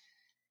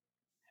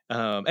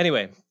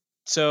 Anyway,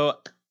 so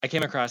I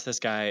came across this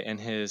guy and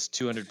his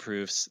 200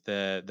 proofs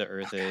that the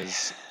Earth Okay.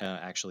 is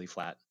actually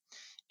flat,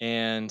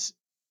 and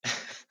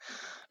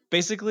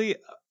basically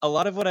a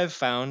lot of what I've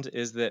found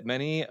is that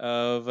many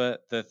of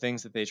the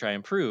things that they try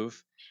and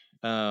prove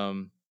are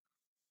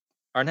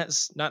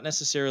not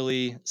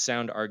necessarily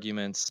sound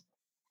arguments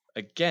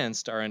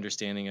against our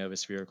understanding of a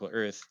spherical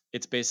Earth.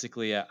 It's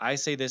basically I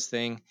say this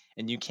thing,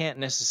 and you can't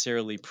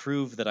necessarily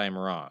prove that I'm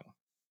wrong.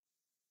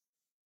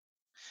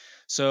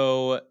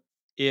 So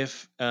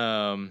if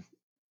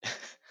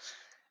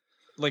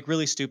like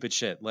really stupid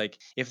shit, like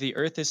if the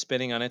Earth is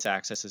spinning on its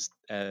axis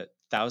at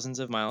thousands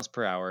of miles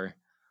per hour,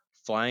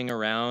 flying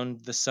around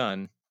the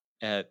sun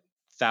at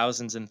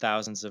thousands and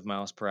thousands of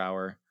miles per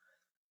hour,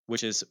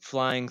 which is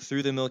flying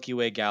through the Milky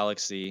Way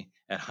galaxy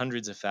at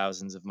hundreds of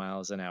thousands of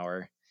miles an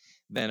hour,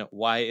 then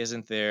why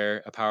isn't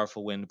there a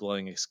powerful wind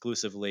blowing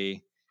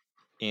exclusively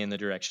in the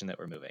direction that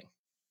we're moving?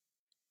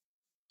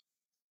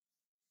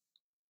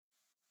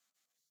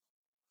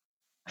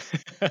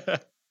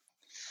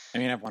 I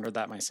mean, I've wondered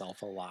that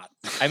myself a lot.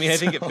 I mean, I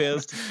think it So,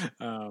 fails.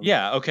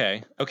 Yeah,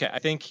 okay. I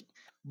think,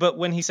 but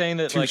when he's saying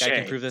that, like, I can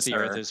touche, prove that the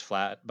Earth sir. is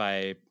flat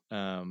by,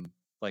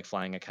 like,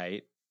 flying a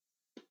kite,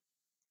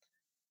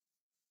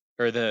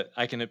 or that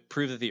I can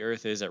prove that the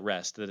Earth is at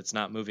rest, that it's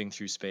not moving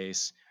through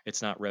space,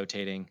 it's not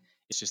rotating,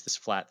 it's just this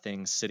flat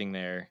thing sitting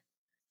there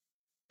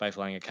by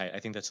flying a kite. I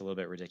think that's a little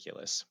bit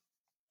ridiculous.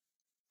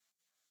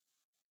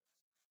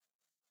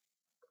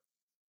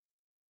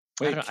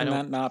 Wait, I can don't.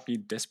 that not be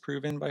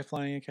disproven by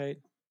flying a kite?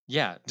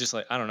 Yeah, just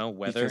like I don't know,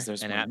 Because weather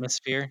there's and wind.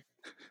 atmosphere.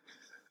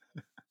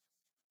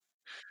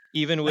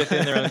 Even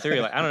within their own theory,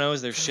 like I don't know,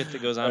 is there shit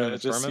that goes on in the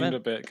It just seemed firmament? a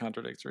bit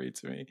contradictory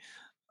to me.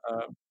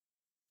 Uh,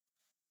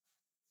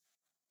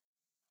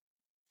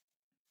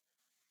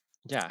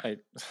 Yeah. I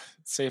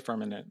say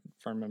firmament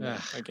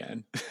Ugh.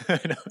 again. I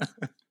don't-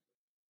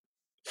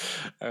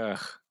 Ugh.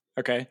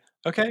 Okay.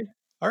 Okay.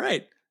 All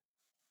right.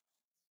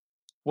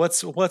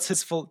 What's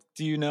his full?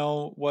 Do you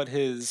know what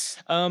his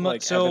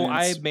like So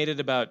I evidence? made it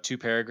about 2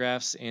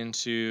 paragraphs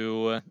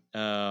into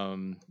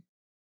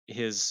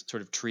his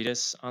sort of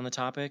treatise on the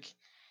topic,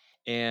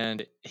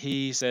 and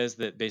he says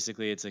that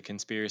basically it's a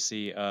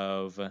conspiracy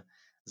of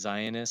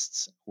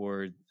Zionists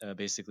or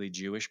basically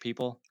Jewish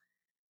people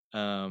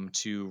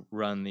to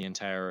run the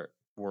entire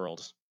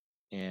world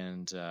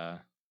and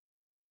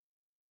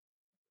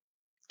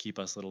keep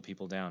us little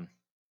people down.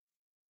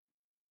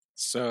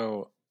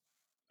 So,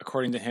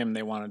 according to him,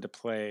 they wanted to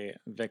play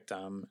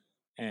victim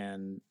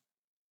and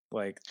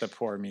like the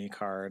poor me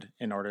card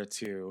in order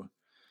to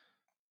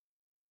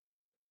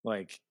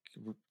like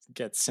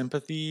get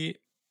sympathy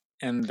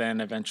and then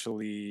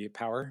eventually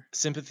power.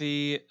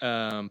 Sympathy,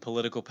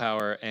 political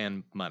power,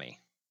 and money.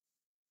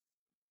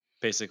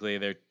 Basically,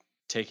 they're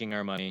taking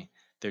our money,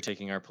 they're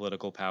taking our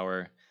political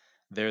power.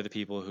 They're the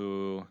people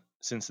who,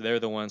 since they're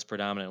the ones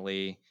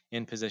predominantly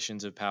in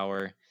positions of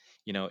power,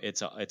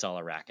 it's all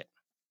a racket.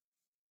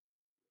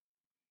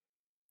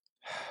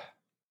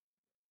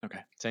 Okay.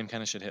 Same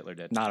kind of shit Hitler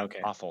did. Not okay.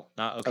 Awful.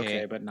 Not Okay,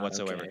 okay but not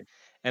whatsoever. okay.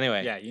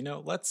 Anyway, Yeah,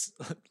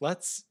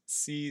 let's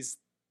seize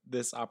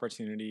this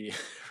opportunity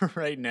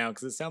right now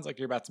because it sounds like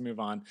you're about to move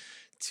on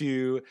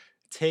to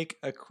take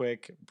a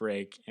quick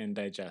break and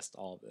digest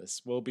all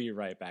this. We'll be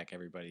right back,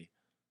 everybody.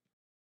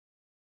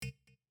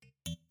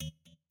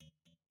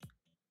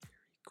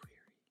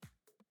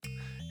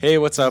 Hey,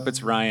 what's up?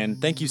 It's Ryan.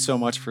 Thank you so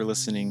much for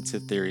listening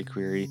to Theory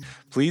Query.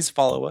 Please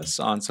follow us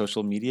on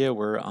social media.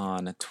 We're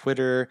on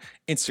Twitter,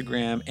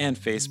 Instagram, and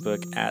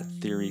Facebook at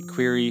Theory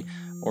Query,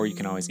 or you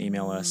can always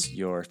email us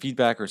your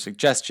feedback or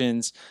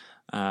suggestions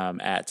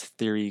at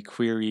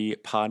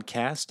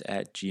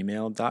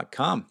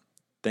theoryquerypodcast@gmail.com.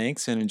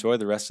 Thanks and enjoy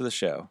the rest of the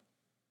show.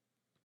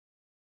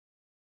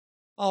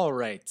 All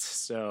right,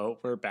 so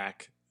we're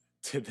back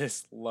to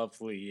this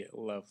lovely,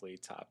 lovely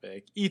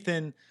topic.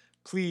 Ethan,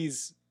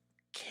 please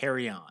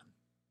carry on.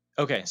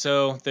 okay,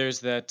 so there's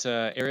that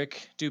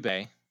Eric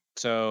Dubé.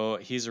 So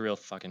he's a real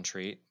fucking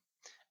treat.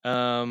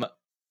 Um,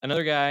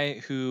 Another guy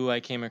who I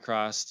came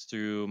across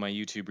through my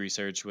YouTube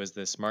research was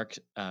this Mark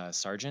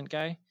Sargent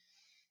guy,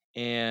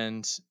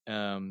 and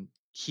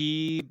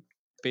he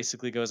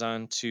basically goes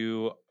on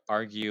to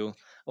argue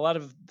a lot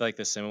of like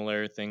the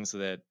similar things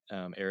that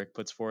Eric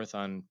puts forth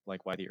on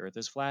like why the Earth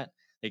is flat.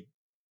 They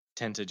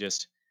tend to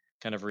just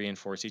kind of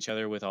reinforce each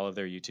other with all of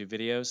their YouTube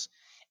videos,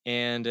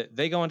 and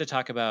they go on to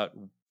talk about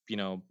you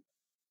know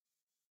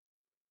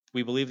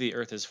we believe the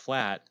Earth is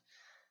flat.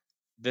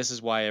 This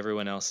is why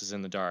everyone else is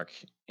in the dark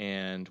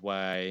and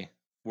why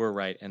we're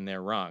right and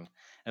they're wrong.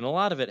 And a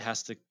lot of it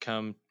has to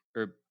come,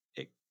 or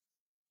it,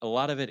 a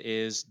lot of it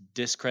is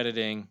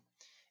discrediting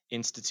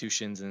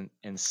institutions and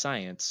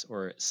science,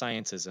 or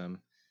scientism,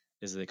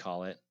 as they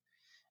call it,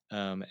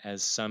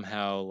 as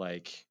somehow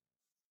like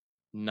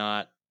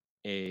not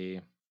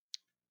a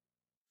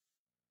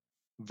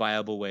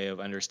viable way of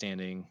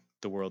understanding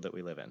the world that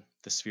we live in,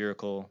 the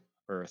spherical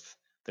Earth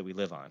that we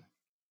live on.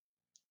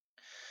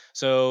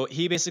 So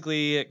he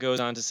basically goes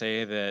on to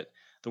say that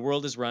the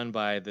world is run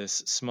by this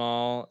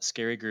small,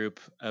 scary group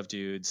of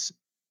dudes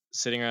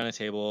sitting around a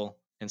table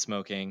and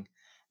smoking.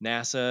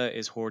 NASA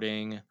is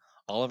hoarding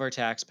all of our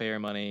taxpayer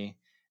money,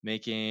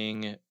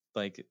 making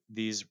like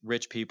these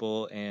rich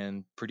people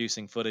and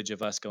producing footage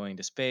of us going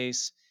to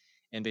space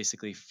and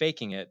basically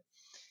faking it,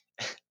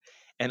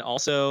 and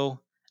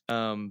also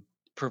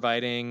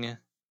providing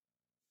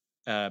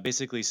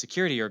basically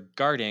security or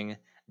guarding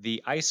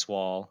the ice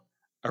wall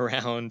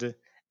around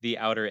the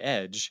outer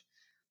edge,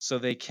 so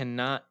they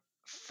cannot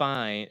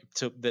find,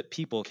 so that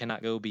people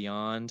cannot go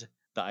beyond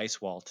the ice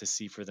wall to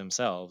see for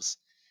themselves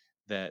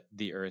that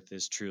the earth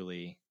is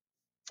truly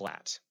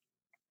flat.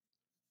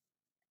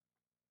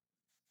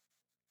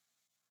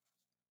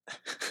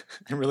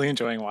 I'm really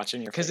enjoying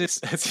watching your Because face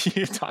as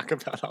you talk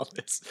about all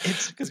this,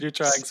 it's because you're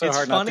trying so it's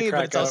hard not to funny, but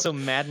crack it's up. also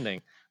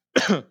maddening.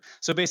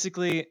 So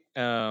basically,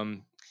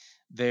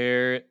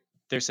 they're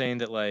saying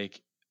that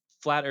like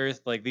flat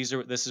Earth, like this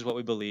is what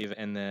we believe,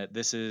 and that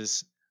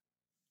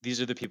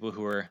these are the people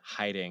who are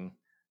hiding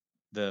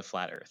the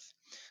flat Earth.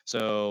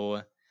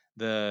 So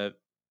the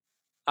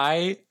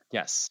I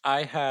yes,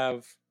 I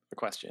have a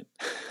question.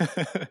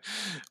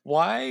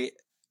 Why?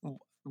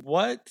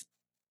 What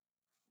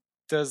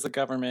does the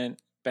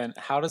government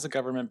how does the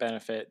government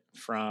benefit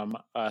from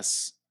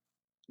us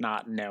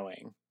not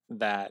knowing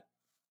that,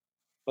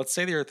 let's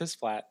say the earth is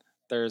flat,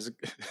 there's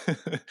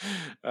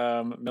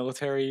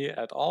military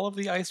at all of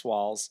the ice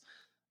walls,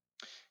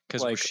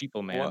 because we're like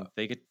sheeple, man. what,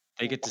 They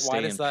get to why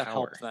stay does in that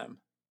help power. them?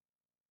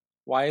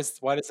 Why does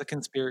the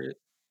conspiracy,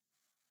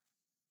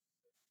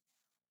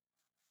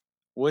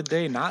 would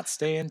they not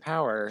stay in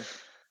power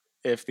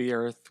if the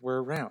earth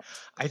were round,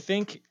 I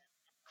think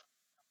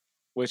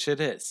which it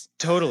is?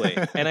 totally,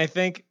 and I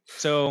think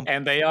so.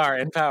 And they are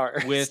in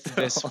power With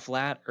this still.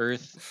 flat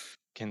Earth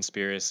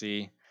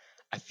conspiracy,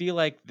 I feel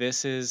like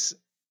this is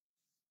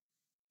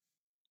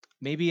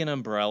maybe an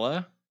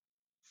umbrella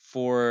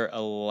for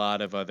a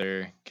lot of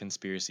other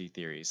conspiracy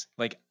theories.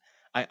 Like,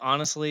 I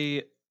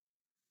honestly,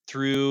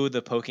 through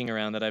the poking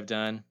around that I've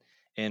done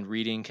and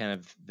reading kind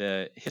of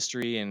the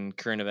history and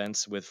current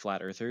events with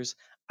flat earthers,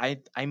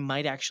 I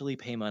might actually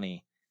pay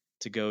money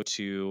to go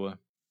to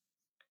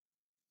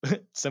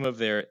some of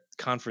their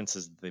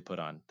conferences that they put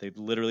on. They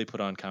literally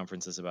put on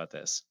conferences about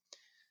this.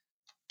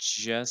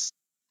 Just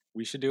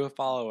We should do a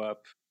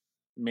follow-up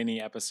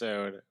mini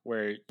episode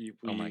where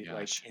oh my we like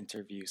gosh,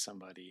 interview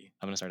somebody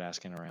I'm gonna start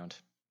asking around.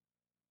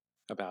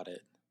 about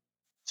it.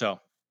 So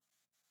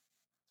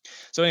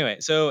anyway,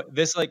 so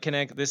this like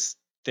connect this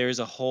there's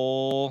a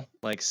whole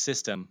like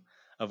system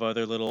of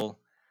other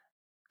little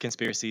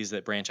conspiracies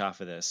that branch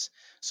off of this.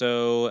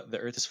 So the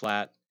earth is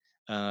flat.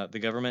 The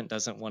government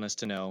doesn't want us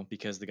to know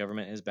because the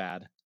government is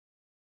bad.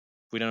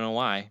 We don't know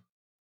why.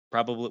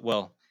 Probably,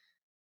 well,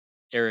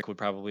 Eric would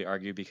probably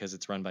argue because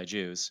it's run by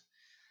Jews.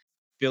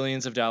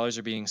 Billions of dollars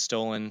are being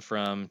stolen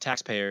from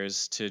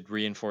taxpayers to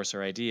reinforce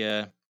our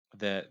idea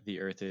that the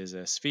earth is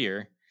a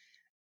sphere.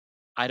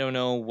 I don't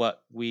know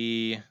what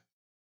we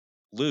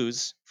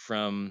lose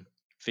from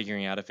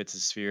figuring out if it's a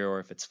sphere or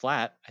if it's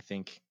flat. I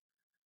think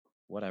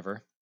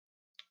whatever.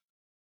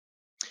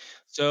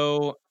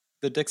 So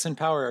The dicks in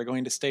power are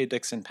going to stay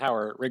dicks in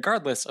power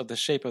regardless of the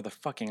shape of the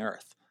fucking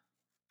earth.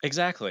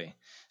 exactly.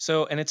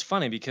 So and it's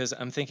funny because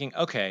I'm thinking,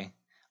 okay,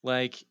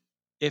 like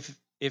if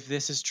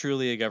this is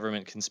truly a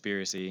government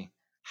conspiracy,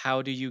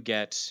 how do you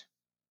get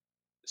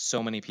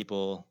so many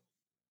people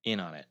in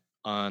on it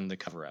on the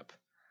cover up?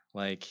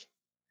 Like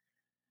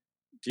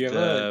the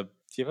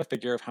Do you have a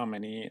figure of how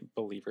many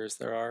believers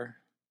there are?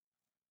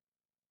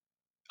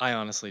 I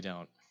honestly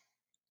don't.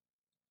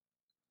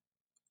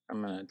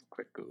 I'm gonna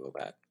quick Google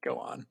that. Go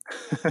on.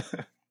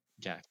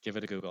 Yeah, give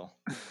it a Google.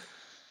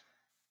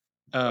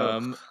 Ugh.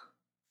 Um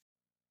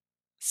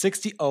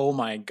 60. Oh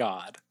my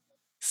god.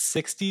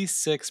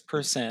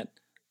 66%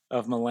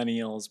 of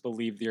millennials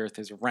believe the earth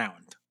is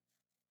round.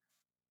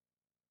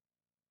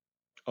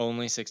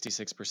 only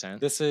 66%.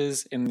 This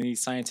is in the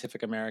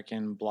Scientific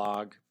American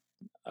blog,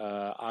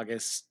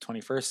 August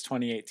 21st,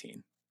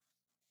 2018.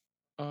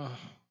 Oh,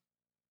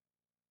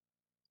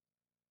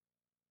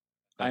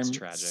 that's I'm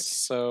tragic.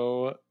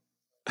 so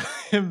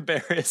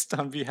embarrassed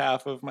on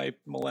behalf of my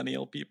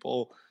millennial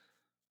people.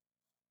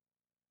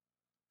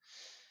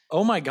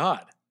 Oh my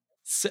God.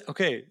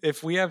 Okay,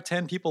 if we have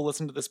 10 people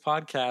listen to this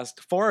podcast,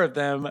 4 of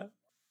them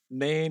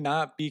may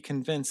not be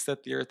convinced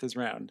that the earth is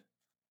round.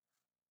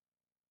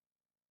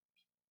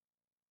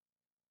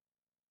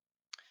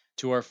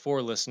 To our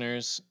 4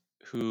 listeners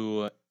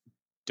who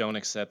don't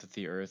accept that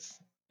the earth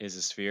is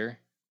a sphere,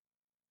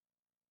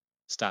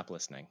 stop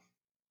listening.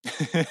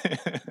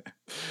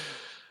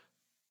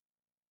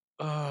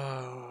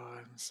 Oh,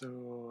 I'm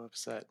so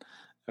upset.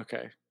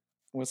 Okay,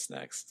 what's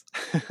next?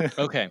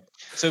 Okay.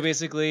 So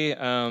basically,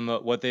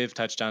 what they've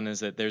touched on is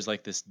that there's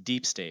like this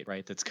deep state,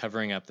 right, that's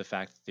covering up the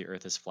fact that the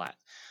Earth is flat.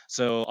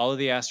 So all of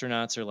the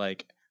astronauts are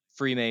like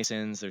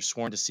Freemasons. They're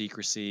sworn to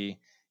secrecy.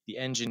 The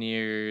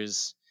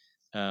engineers,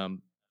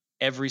 um,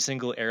 every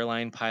single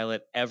airline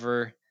pilot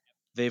ever,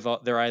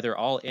 they're either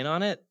all in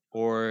on it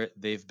or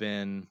they've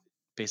been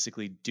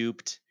basically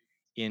duped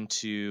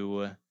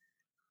into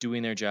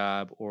doing their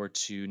job or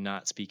to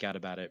not speak out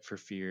about it for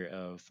fear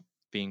of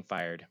being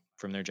fired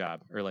from their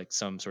job or like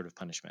some sort of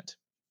punishment.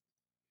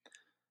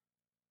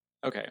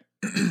 Okay.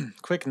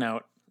 Quick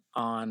note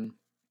on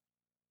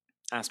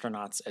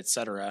astronauts,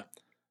 etc.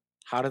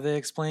 How do they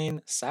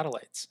explain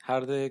satellites? How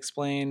do they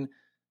explain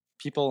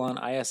people on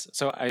IS?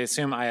 So I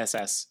assume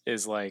ISS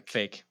is like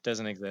Fake.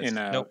 Doesn't in exist.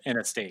 a Nope. in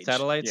a stage. Yeah,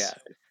 Satellites,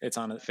 it's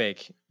on a.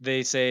 fake.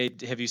 They say,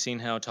 have you seen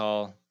how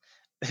tall?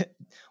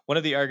 One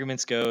of the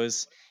arguments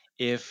goes,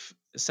 if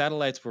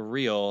satellites were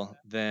real,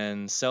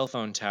 then cell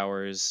phone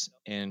towers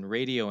and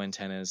radio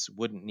antennas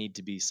wouldn't need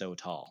to be so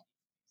tall.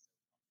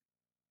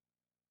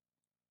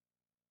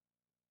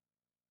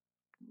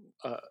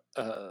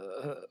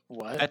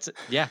 What?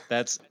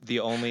 That's the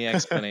only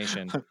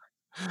explanation.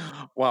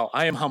 Wow,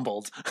 I am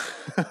humbled.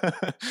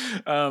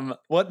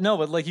 What? No,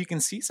 but like you can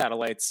see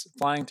satellites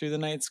flying through the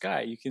night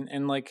sky. You can,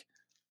 and like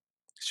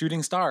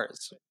shooting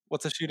stars.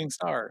 What's a shooting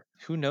star?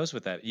 Who knows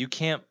what that? You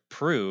can't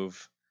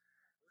prove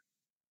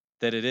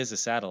that it is a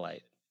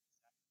satellite.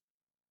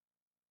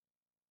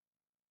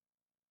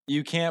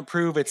 You can't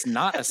prove it's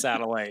not a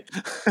satellite.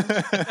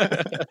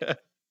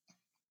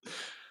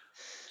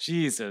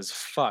 Jesus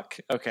fuck.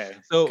 Okay,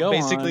 So go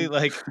basically, on.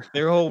 like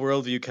their whole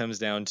worldview comes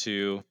down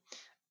to,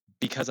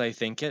 because I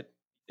think it,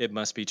 it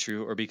must be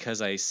true, or because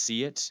I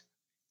see it,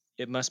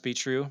 it must be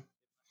true.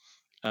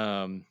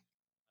 Um,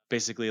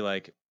 Basically,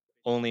 like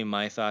only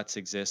my thoughts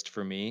exist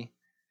for me,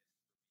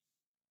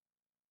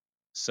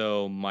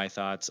 so my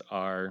thoughts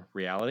are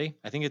reality.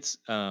 I think it's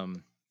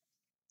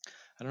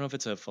I don't know if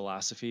it's a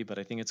philosophy, but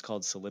I think it's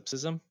called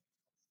solipsism.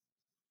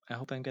 I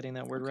hope I'm getting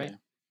that word right. Okay,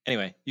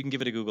 Anyway, you can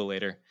give it a Google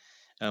later.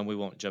 We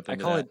won't jump I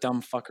into call that. it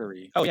dumb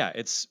fuckery. Oh yeah,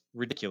 it's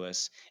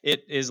ridiculous.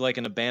 It is like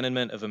an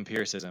abandonment of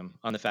empiricism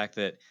on the fact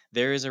that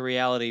there is a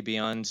reality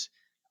beyond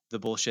the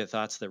bullshit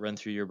thoughts that run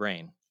through your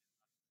brain.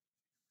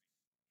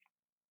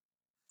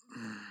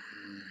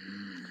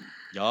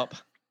 Yup.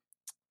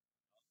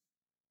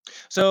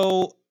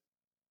 So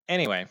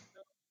anyway,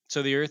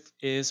 so the Earth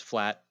is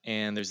flat,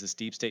 and there's this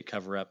deep state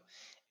cover up,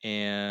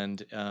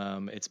 and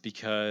it's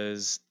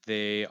because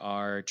they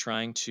are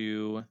trying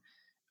to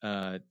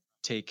uh,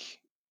 take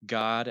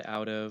God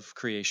out of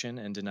creation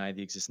and deny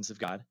the existence of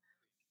God.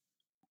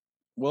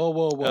 Whoa,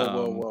 whoa, whoa,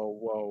 whoa, Um, whoa,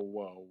 whoa,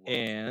 whoa, whoa.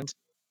 and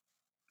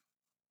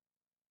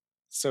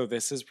So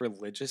this is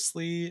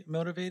religiously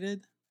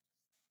motivated?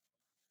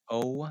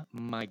 oh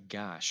my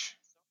gosh,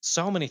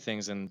 so many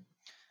things in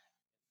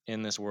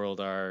this world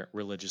are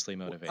religiously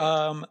motivated.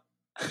 Um,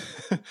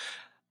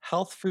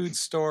 health food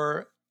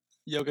store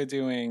yoga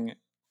doing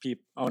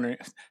owner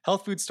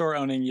health food store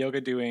owning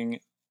yoga doing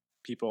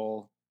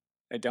people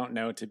I don't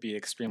know to be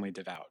extremely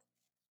devout.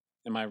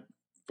 Am I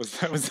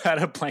was that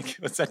a blanket?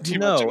 Was that too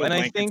much of No, a and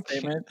I blanket think,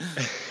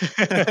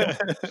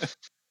 statement?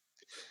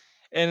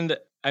 and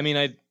I mean,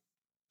 I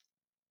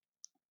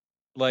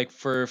like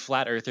for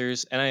flat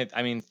earthers, and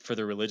I mean for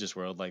the religious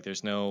world, like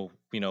there's no,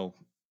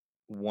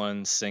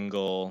 one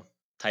single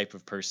type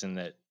of person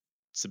that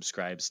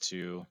subscribes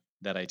to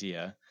that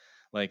idea.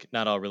 Like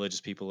not all religious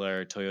people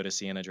are Toyota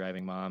Sienna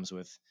driving moms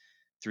with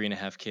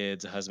 3.5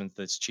 kids, a husband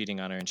that's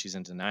cheating on her, and she's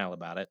in denial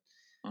about it.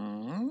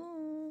 Mm,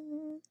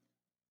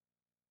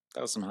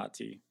 that was some hot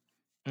tea.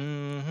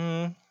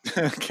 Hmm.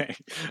 Okay,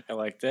 I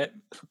liked it.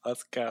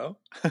 Let's go.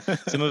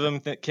 Some of them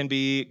can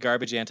be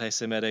garbage,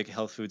 anti-Semitic,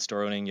 health food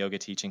store owning, yoga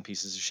teaching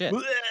pieces of shit.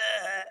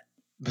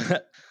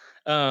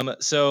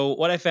 So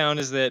what I found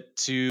is that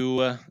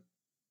to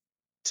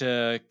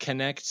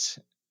connect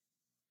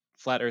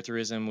flat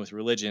eartherism with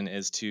religion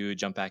is to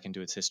jump back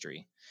into its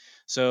history.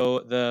 So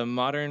the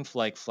modern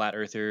like flat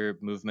earther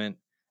movement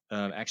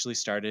actually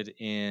started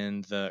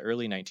in the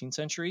early 19th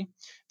century.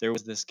 There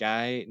was this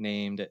guy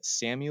named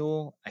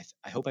Samuel.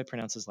 I hope I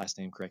pronounced his last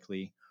name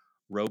correctly.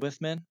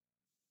 Robothman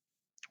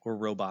or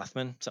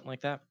Robothman, something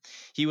like that.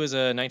 He was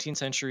a 19th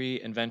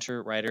century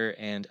inventor, writer,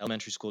 and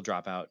elementary school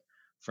dropout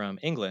from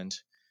England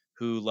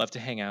who loved to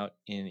hang out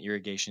in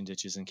irrigation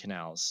ditches and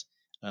canals,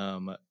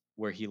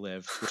 where he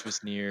lived, which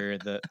was near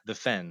the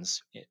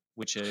Fens,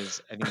 which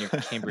is I think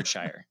near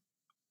Cambridgeshire.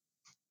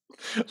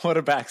 What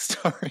a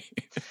backstory.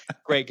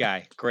 Great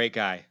guy, great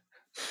guy.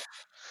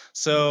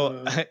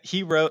 So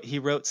he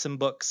wrote some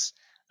books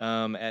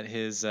at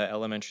his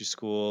elementary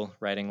school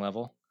writing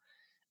level,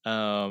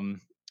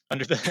 um,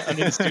 under the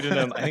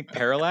pseudonym I think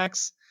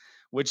Parallax,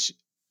 which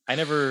I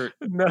never.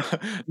 No,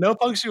 no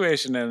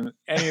punctuation in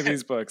any of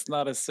these books.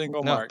 Not a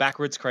single No, mark.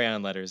 backwards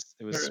crayon letters.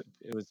 It was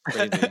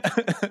crazy.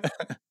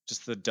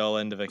 Just the dull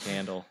end of a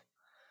candle.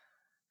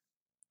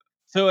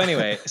 So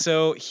anyway,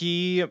 so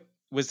he's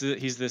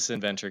this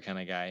inventor kind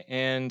of guy,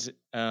 and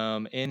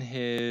in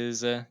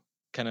his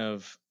kind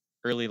of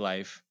early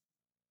life,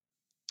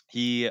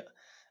 he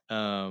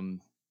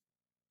um,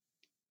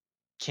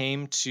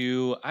 came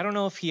to, I don't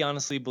know if he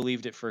honestly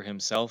believed it for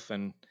himself,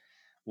 and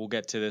we'll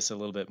get to this a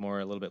little bit more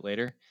a little bit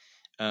later.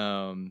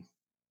 Um,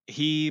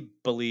 he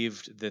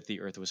believed that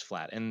the Earth was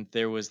flat, and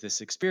there was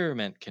this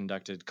experiment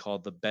conducted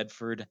called the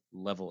Bedford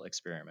Level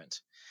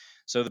Experiment.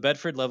 So the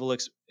Bedford Level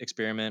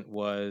Experiment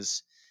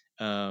was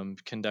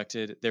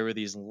conducted. There were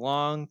these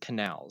long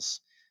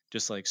canals,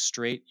 just like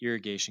straight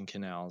irrigation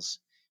canals,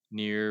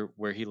 near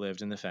where he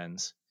lived in the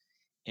Fens,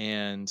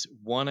 And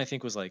one, I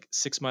think, was like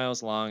 6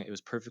 miles long. It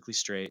was perfectly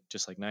straight,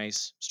 just like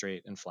nice,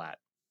 straight, and flat.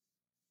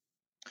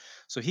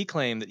 So he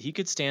claimed that he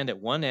could stand at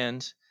one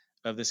end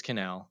of this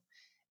canal,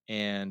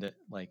 and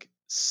like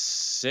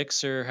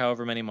 6 or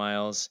however many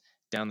miles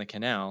down the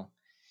canal,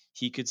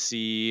 he could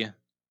see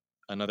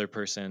another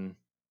person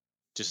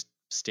just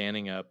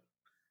standing up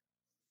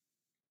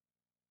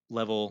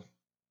level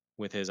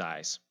with his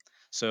eyes.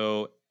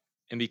 So,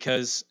 and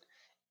because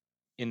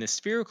in the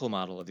spherical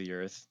model of the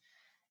Earth,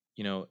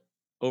 you know,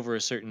 over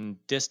a certain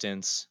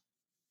distance,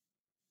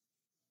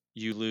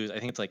 you lose, I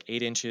think it's like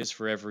 8 inches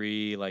for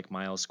every like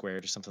mile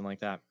squared or something like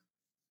that,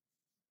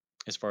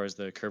 as far as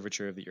the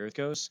curvature of the Earth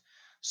goes.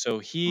 So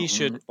he Hmm.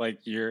 should, Like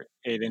you're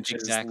 8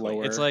 inches exactly.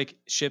 It's lower. like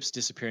ships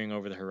disappearing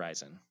over the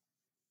horizon.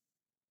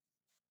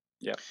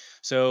 Yep.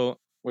 So,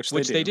 Which they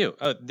which they do. do.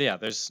 Oh, yeah,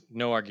 there's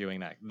no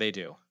arguing that. They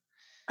do.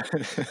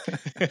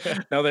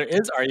 No, there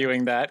is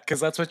arguing that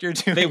because that's what you're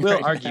They doing will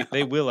right argue. now.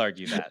 They will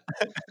argue that.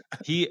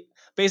 He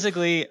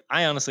basically,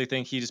 I honestly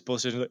think he just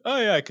bullshitted like, oh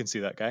yeah, I can see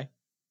that guy.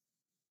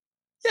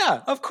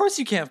 Yeah, of course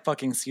you can't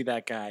fucking see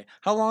that guy.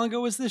 How long ago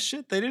was this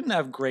shit? They didn't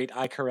have great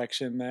eye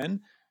correction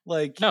then.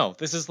 Like, No,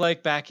 this is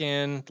like back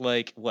in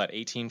like what,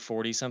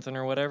 1840 something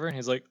or whatever. And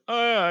he's like, oh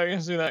yeah, I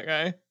can see that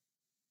guy.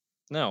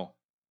 No.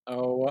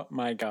 oh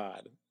my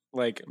god.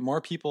 Like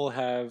more people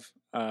have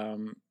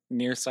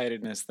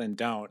nearsightedness than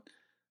don't.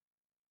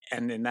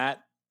 And in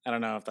that, I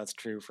don't know if that's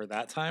true for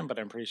that time, but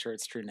I'm pretty sure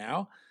it's true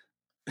now.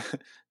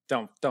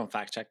 Don't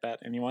fact check that,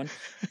 anyone.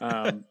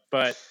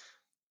 But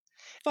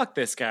fuck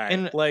this guy.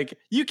 And Like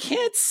you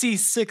can't see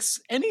six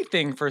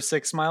anything for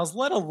 6 miles,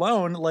 let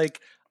alone like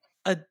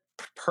a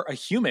a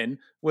human,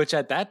 which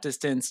at that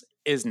distance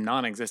is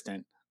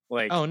non-existent.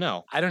 Like oh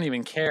no. I don't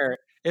even care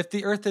if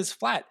the Earth is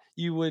flat.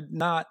 You would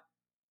not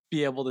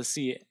be able to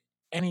see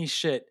any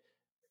shit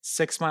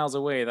 6 miles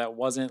away that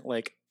wasn't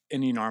like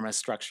an enormous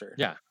structure.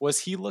 Yeah. Was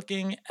he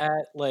looking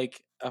at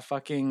like a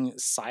fucking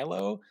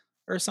silo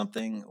or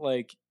something?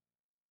 Like,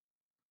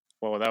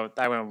 whoa,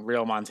 that went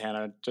real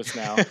Montana just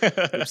now.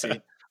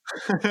 Oopsie.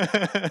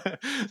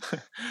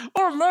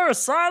 Oh, there's a Oh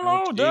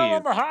silo down geez.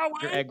 on the Your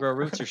highway. aggro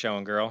roots are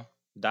showing, girl.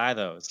 Dye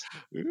those.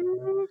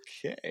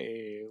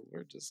 Okay,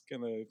 we're just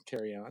gonna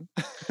carry on.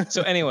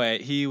 So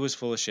anyway, he was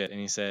full of shit and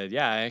he said,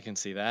 yeah, I can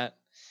see that.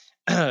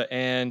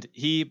 And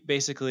he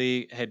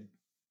basically had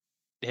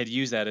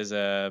used that as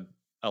a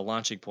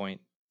launching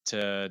point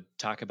to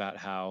talk about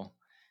how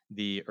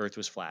the earth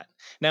was flat.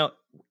 Now,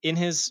 in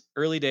his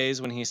early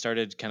days when he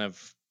started kind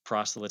of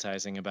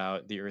proselytizing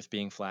about the earth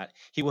being flat,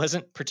 he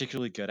wasn't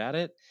particularly good at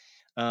it.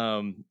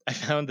 I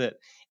found that,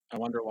 I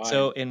wonder why.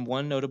 so in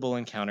one notable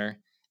encounter,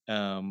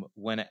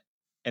 when,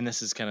 and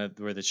this is kind of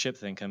where the ship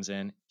thing comes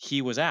in,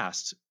 he was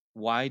asked,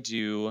 why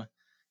do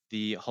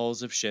the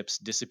hulls of ships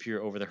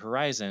disappear over the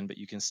horizon, but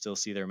you can still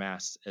see their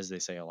masts as they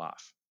sail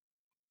off?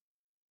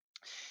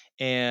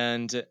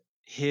 And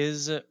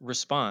his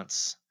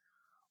response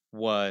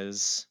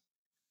was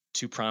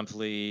to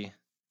promptly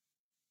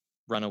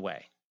run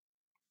away.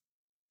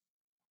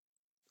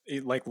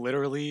 Like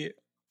literally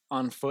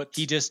on He foot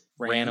just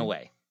ran ran.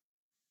 away.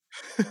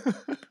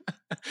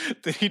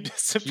 Did he He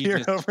disappear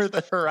just over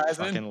the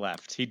horizon? fucking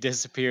left. He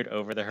disappeared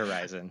over the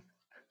horizon.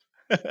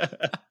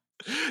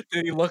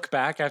 Did he look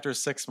back after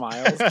 6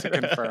 miles to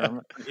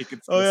confirm that he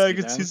could Oh still yeah, I see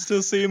can them?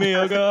 still see me.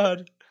 Oh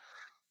god.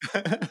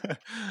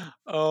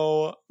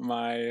 Oh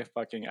my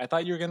fucking! I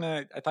thought you were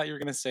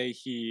gonna say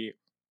he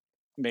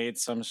made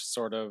some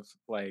sort of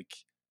like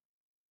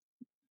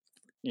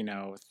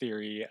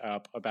theory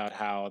up about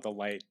how the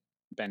light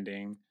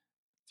bending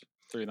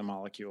through the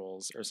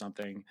molecules or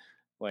something.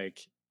 Like,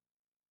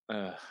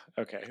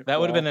 okay, That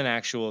would have been well, an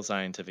actual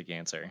scientific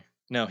answer.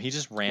 No, he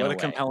just ran what a away.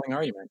 compelling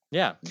argument.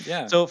 Yeah.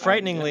 Yeah, So yeah.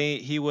 frighteningly,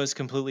 he was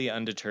completely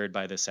undeterred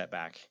by this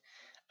setback.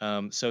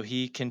 So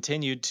he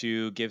continued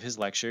to give his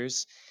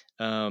lectures,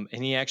 and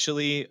he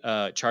actually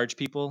charged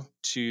people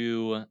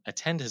to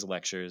attend his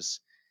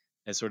lectures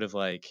as sort of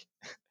like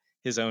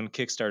his own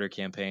Kickstarter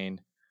campaign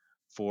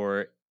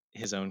for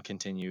his own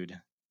continued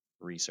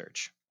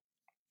research.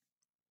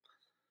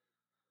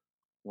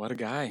 What a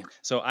guy.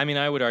 So, I mean,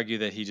 I would argue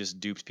that he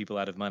just duped people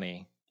out of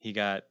money. He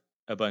got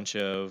a bunch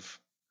of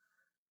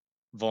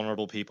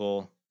vulnerable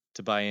people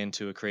to buy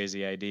into a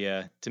crazy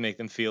idea to make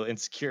them feel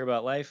insecure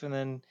about life and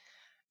then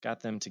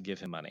got them to give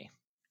him money.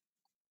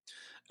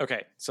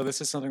 Okay, so this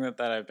is something that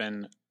I've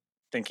been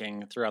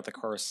thinking throughout the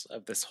course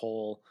of this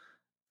whole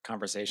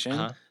conversation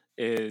Uh-huh.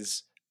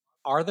 is,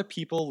 are the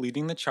people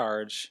leading the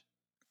charge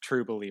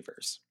true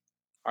believers?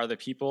 Are the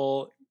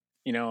people,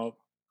 you know,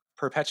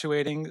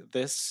 perpetuating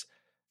this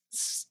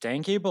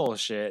stanky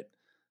bullshit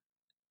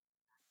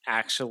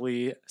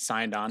actually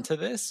signed on to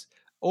this?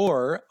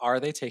 Or are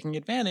they taking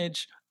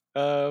advantage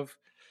of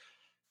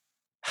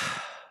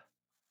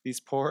these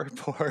poor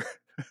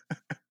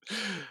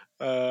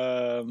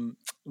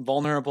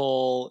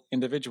vulnerable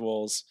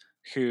individuals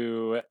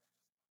who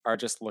are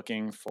just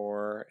looking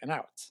for an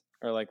out,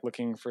 or like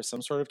looking for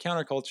some sort of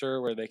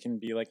counterculture where they can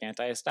be like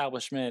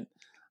anti-establishment,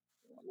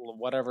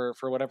 whatever,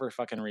 for whatever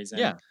fucking reason?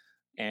 Yeah.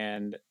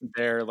 and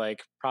they're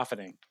like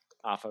profiting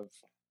off of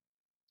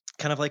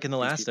Kind of like in the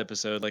these last people.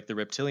 episode, like the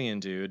reptilian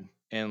dude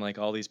and like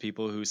all these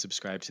people who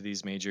subscribe to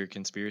these major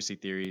conspiracy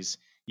theories,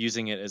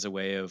 using it as a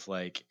way of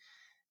like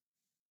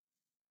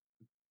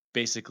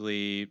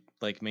basically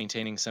like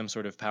maintaining some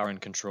sort of power and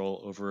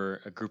control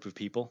over a group of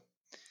people.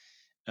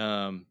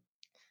 Um,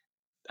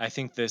 I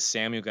think this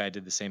Samuel guy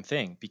did the same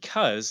thing,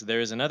 because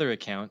there is another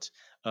account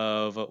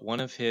of one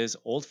of his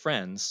old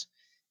friends,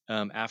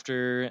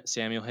 after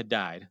Samuel had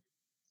died.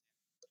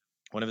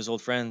 One of his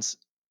old friends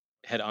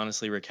had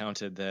honestly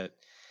recounted that,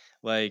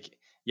 like,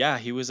 yeah,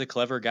 he was a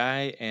clever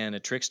guy and a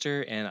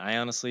trickster, and I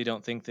honestly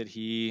don't think that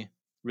he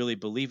really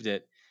believed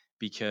it,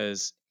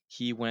 because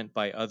he went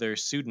by other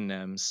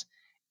pseudonyms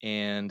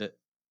and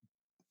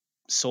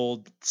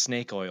sold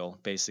snake oil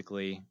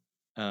basically,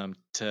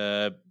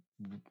 to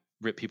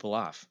rip people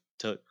off,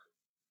 to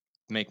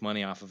make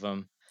money off of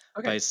them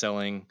by Okay,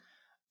 selling,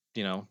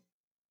 you know,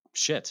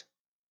 shit.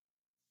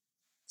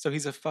 so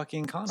he's a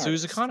fucking con So he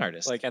was a artist. con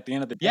artist. Like at the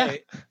end of the Yeah.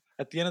 day,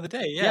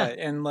 yeah, Yeah.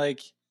 and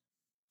like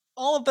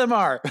all of them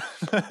are.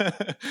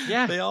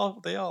 Yeah. They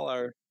all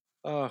are.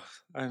 Oh,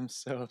 I'm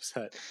so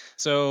upset.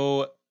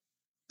 So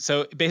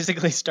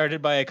basically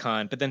started by a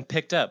con, but then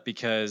picked up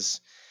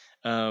because,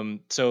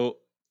 so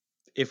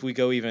if we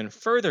go even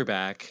further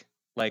back,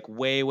 like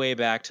way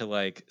back to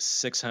like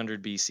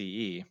 600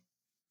 BCE,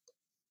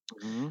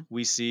 Mhm.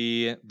 we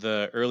see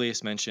the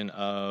earliest mention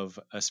of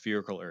a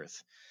spherical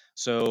Earth.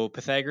 So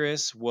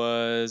Pythagoras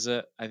was,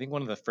 I think,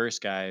 one of the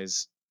first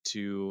guys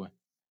to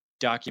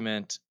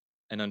document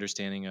an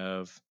understanding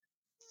of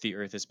the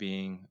Earth as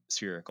being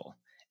spherical.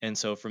 And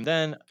so from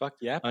then, Fuck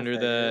yeah, under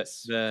the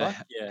Pythagoras. the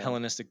Fuck yeah.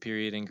 Hellenistic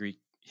period in Greek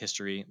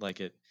history,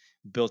 like it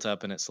built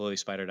up and it slowly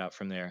spidered out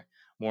from there.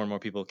 More and more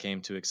people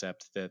came to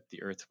accept that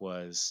the Earth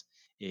was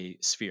a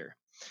sphere.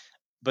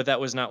 But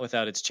that was not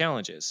without its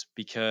challenges,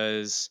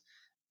 because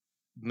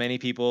many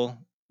people,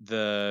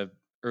 the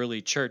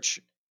early church,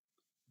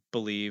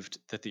 believed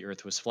that the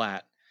Earth was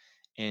flat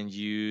and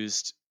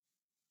used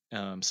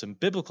some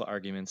biblical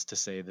arguments to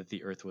say that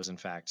the Earth was in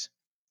fact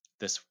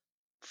this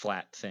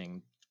flat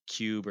thing,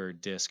 cube or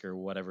disc or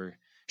whatever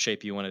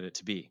shape you wanted it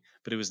to be,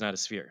 but it was not a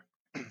sphere.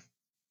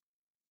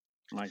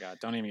 My God,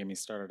 don't even get me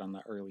started on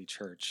the early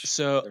church.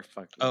 So, They're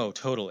fucking. oh,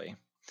 totally.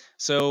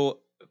 So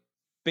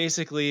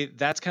basically,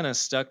 that's kind of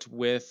stuck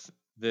with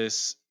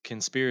this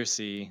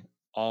conspiracy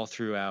all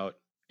throughout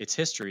its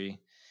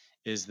history,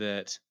 is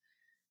that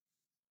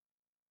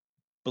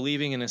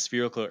believing in a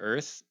spherical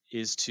Earth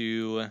is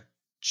to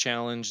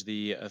challenge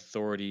the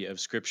authority of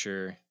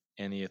Scripture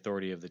and the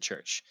authority of the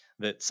church,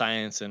 that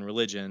science and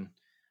religion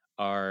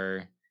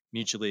are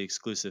mutually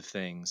exclusive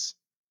things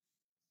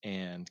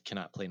and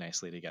cannot play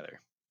nicely together.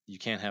 You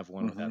can't have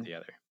one without Mhm. the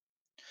other.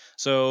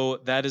 So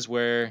that is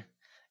where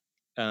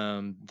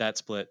that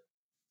split,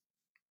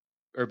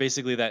 or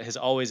basically that has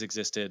always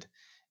existed,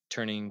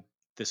 turning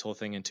this whole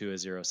thing into a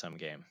zero sum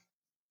game.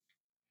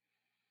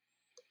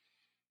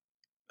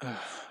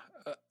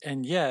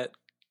 And yet,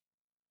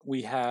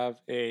 we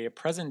have a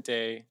present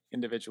day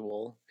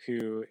individual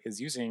who is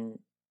using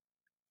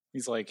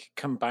these like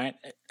combine.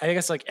 I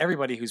guess like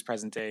everybody who's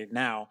present day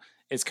now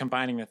is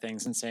combining the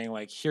things and saying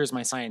like, here's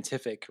my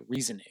scientific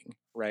reasoning,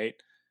 right?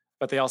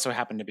 But they also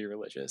happen to be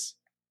religious.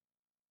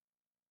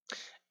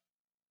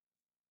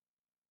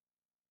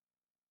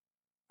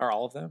 Are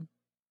all of them?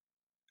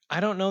 I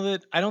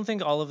don't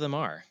think all of them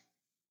are.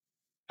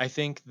 I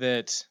think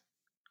that,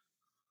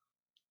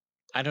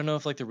 I don't know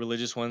if like the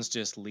religious ones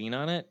just lean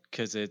on it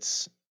because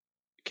it's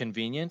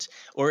convenient,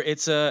 or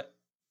it's a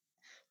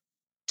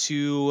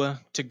to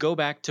go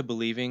back to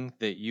believing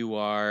that you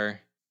are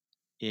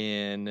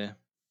in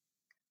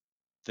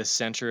the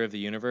center of the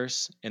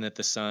universe and that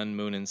the sun,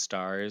 moon, and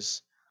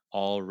stars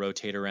all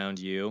rotate around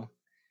you,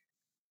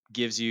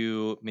 gives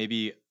you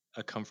maybe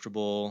a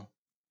comfortable,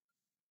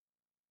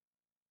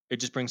 it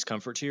just brings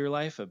comfort to your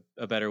life,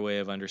 a better way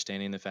of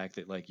understanding the fact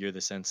that like you're the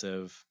sense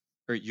of,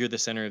 or you're the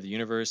center of the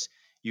universe,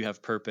 you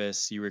have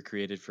purpose, you were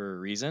created for a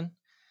reason.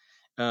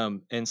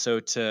 And so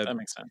That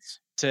makes sense.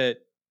 to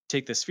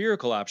take the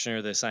spherical option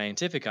or the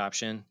scientific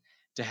option,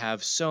 to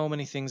have so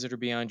many things that are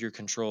beyond your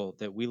control,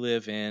 that we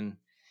live in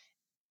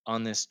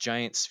on this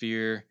giant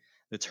sphere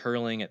that's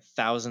hurling at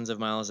thousands of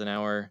miles an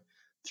hour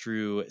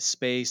through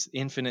space,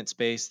 infinite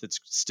space that's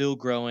still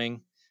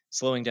growing,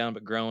 slowing down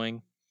but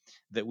growing,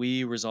 that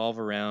we resolve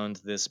around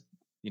this,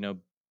 you know,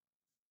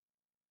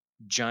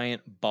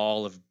 giant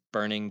ball of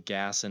burning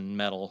gas and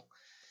metal,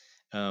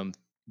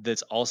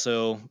 that's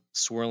also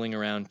swirling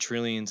around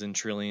trillions and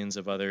trillions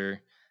of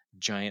other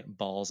giant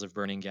balls of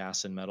burning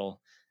gas and metal.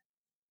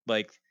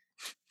 Like,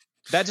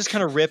 that just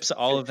kind of rips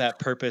all Okay, of that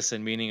purpose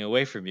and meaning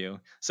away from you.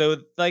 So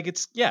like,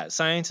 it's, yeah,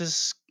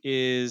 science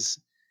is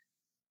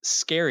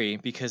scary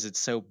because it's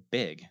so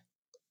big.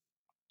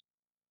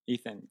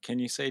 Ethan, can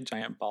you say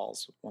giant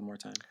balls one more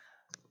time?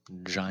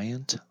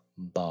 Giant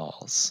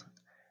balls.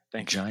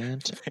 Thank you.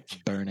 Giant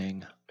Thank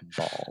burning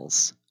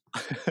balls.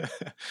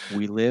 you.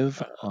 We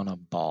live on a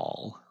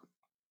ball.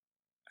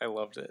 I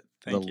loved it.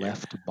 The Thank you.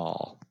 left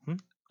ball.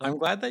 I'm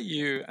glad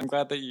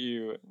that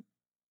you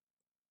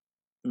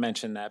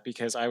mentioned that,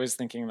 because I was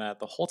thinking that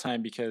the whole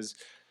time, because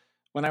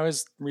when I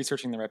was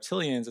researching the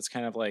reptilians, it's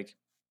kind of like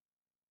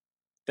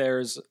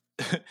there's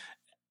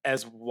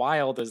as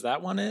wild as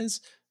that one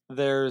is,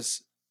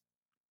 there's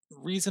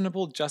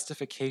reasonable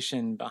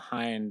justification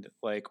behind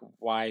like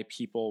why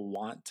people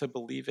want to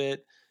believe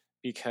it,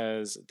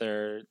 because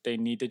they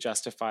need to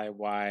justify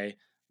why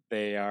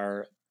they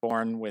are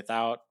born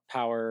without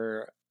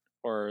power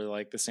or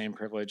like the same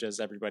privilege as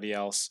everybody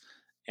else,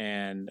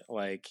 and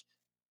like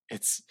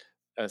it's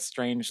a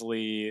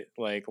strangely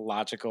like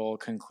logical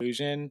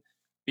conclusion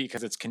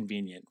because it's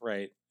convenient,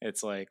 right?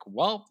 It's like,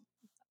 well,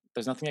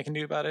 there's nothing I can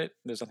do about it,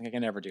 there's nothing I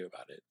can ever do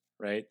about it,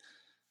 right?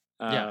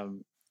 Yeah.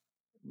 um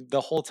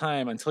the whole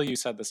time until you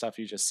said the stuff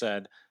you just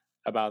said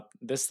about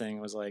this thing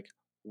was like,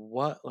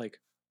 what, like,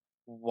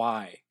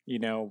 why,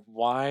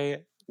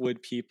 why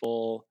would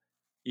people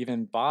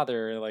even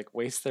bother, like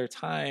waste their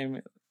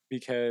time,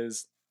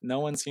 because no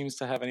one seems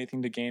to have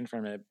anything to gain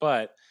from it.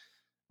 But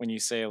when you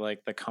say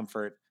like the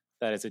comfort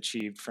that is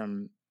achieved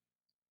from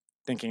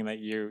thinking that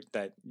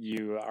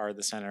you are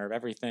the center of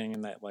everything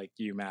and that like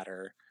you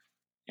matter,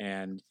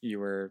 and you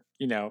were,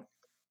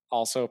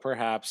 also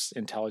perhaps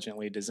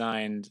intelligently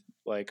designed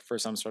like for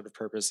some sort of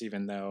purpose,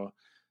 even though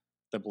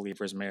the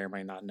believers may or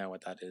may not know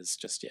what that is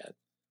just yet,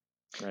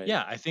 right?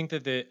 Yeah, I think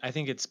I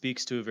think it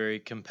speaks to a very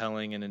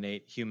compelling and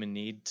innate human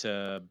need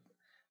to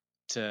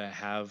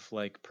have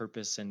like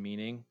purpose and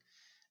meaning,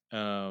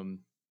 um,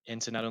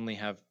 and to not only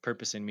have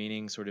purpose and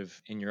meaning sort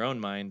of in your own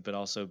mind, but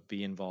also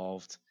be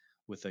involved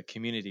with a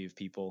community of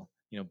people.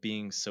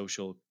 Being the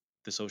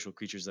social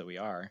creatures that we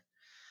are.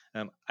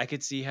 I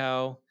could see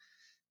how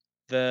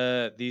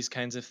these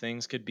kinds of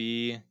things could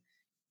be,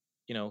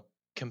 you know,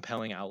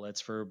 compelling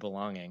outlets for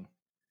belonging.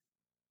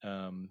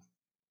 Um,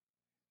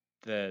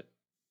 that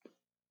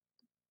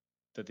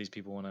these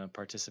people want to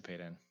participate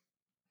in.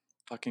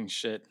 Fucking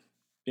shit.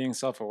 Being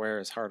self-aware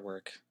is hard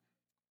work.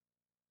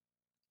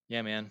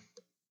 Yeah, man.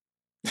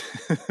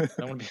 I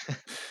don't want to be.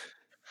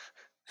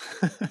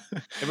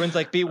 Everyone's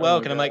like, be Oh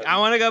woke, and I'm like, god. I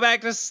want to go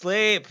back to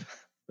sleep.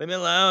 Leave me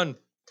alone.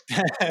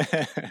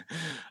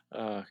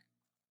 uh,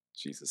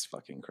 Jesus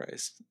fucking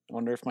Christ. I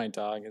wonder if my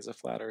dog is a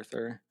flat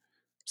earther.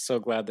 So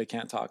glad they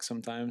can't talk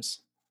sometimes.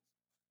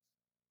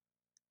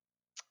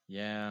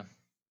 Yeah,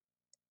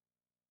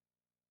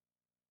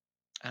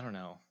 I don't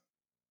know.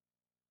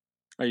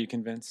 Are you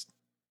convinced?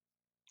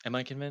 Am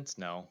I convinced?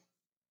 No.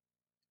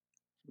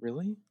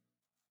 Really?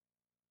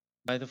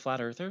 By the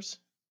flat earthers?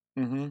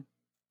 Mm-hmm.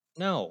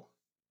 No.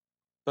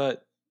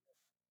 But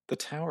the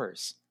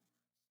towers,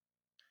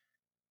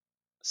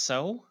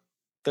 So?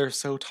 they're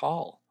so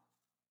tall.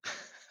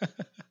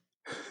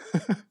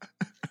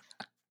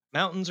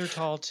 Mountains are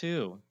tall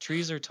too.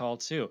 Trees are tall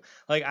too.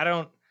 Like, I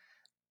don't.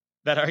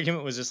 That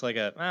argument was just like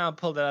I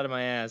pulled it out of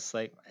my ass.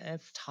 Like,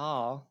 it's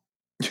tall.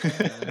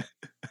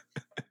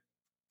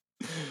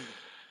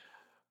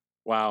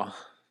 Wow.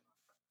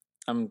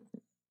 I'm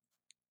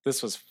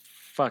This was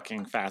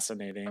fucking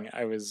fascinating.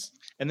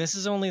 And this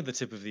is only the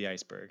tip of the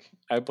iceberg.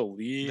 I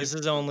believe This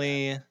is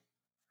only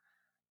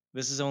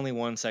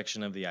one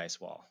section of the ice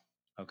wall.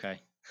 Okay.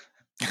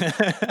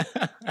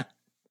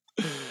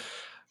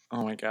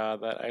 Oh my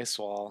god, that ice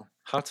wall.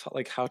 How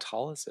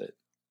tall is it?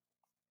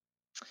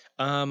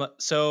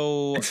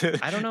 So Is it,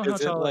 I don't know how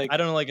is it tall. I like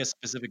don't know like a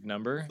specific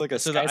number. like a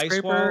So the ice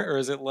skyscraper, wall, or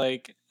is it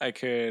like I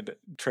could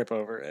trip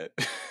over it?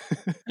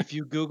 if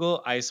you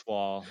Google ice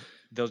wall,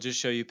 they'll just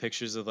show you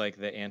pictures of like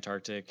the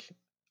Antarctic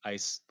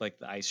ice, like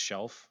the ice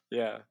shelf,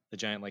 Yeah. the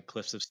giant like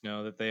cliffs of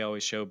snow that they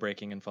always show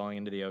breaking and falling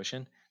into the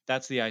ocean.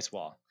 That's the ice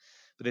wall.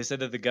 But they said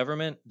that the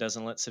government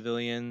doesn't let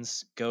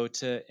civilians go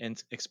to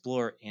and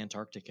explore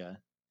Antarctica,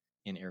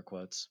 in air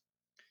quotes,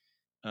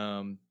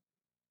 um,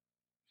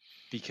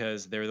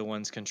 because they're the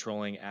ones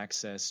controlling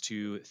access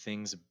to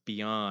things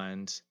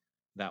beyond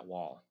that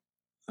wall.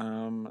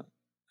 I'm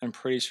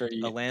pretty sure A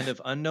you land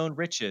of unknown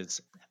riches,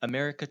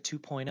 America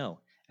 2.0,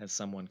 as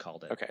someone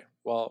called it. Okay.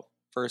 Well,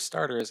 for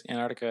starters,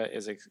 Antarctica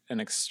is an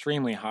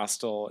extremely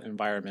hostile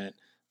environment,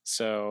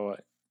 so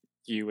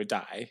you would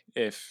die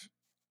if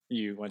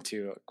you went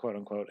to quote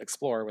unquote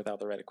explore without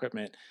the right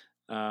equipment.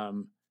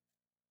 Um,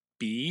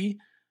 B,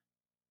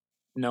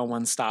 no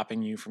one's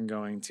stopping you from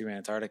going to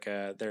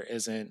Antarctica. There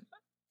isn't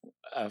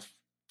a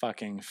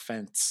fucking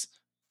fence.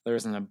 There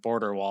isn't a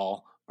border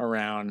wall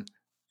around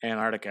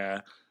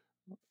Antarctica.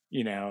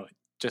 You know,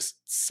 just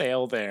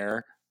sail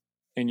there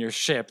in your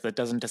ship that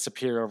doesn't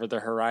disappear over the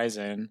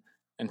horizon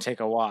and take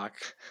a walk.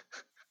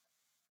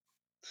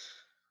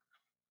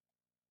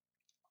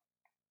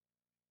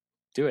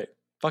 Do it.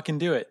 Fucking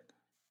do it.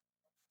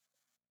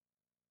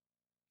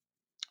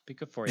 Be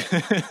good for you.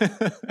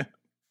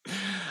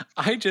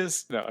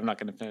 No, I'm not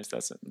going to finish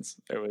that sentence.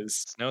 It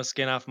was It's no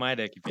skin off my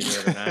dick if you do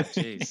it or not.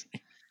 Jeez.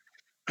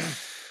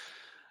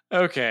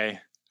 okay.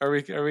 Are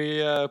we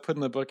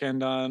putting the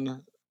bookend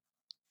on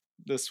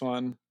this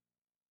one?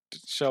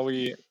 Shall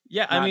we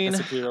Yeah, I not mean,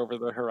 disappear over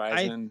the I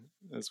horizon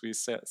as we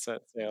set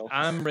sail?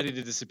 I'm ready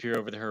to disappear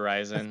over the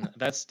horizon.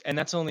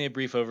 That's only a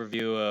brief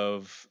overview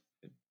of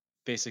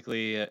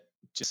basically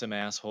just some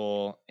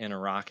asshole in a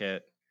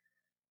rocket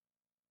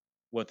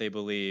what they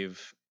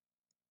believe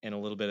and a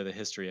little bit of the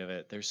history of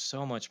it. There's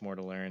so much more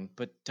to learn,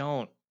 but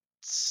don't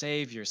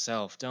save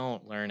yourself.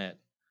 Don't learn it.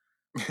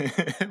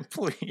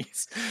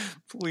 Please,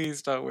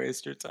 please don't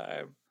waste your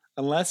time.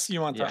 Unless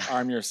you want to Yeah.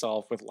 arm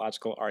yourself with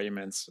logical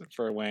arguments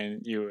for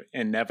when you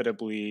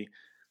inevitably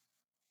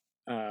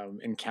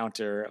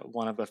encounter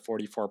one of the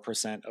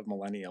 44% of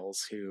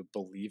millennials who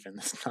believe in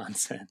this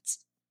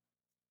nonsense.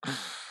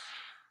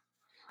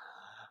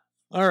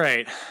 All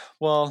right.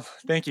 Well,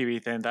 thank you,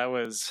 Ethan. That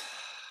was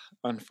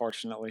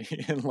unfortunately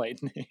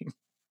enlightening.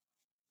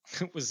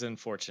 It was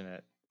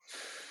unfortunate.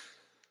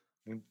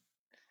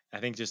 I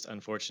think just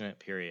unfortunate,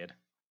 period.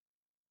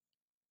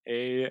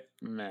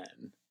 Amen.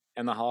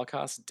 And the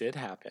Holocaust did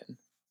happen,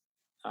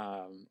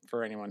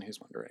 for anyone who's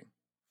wondering.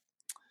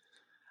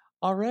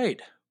 All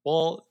right.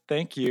 Well,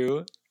 thank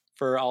you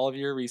for all of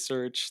your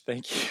research.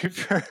 Thank you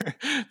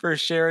for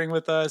sharing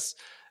with us.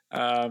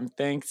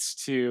 Thanks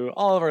to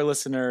all of our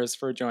listeners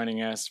for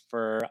joining us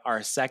for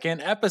our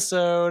second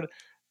episode.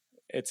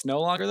 It's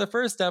no longer the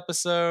first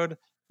episode.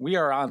 We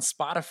are on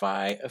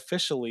Spotify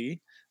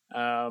officially.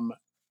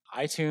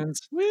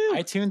 iTunes, Woo!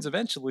 iTunes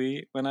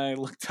eventually, when I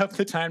looked up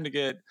the time to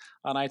get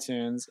on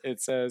iTunes,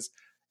 it says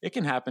it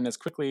can happen as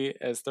quickly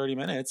as 30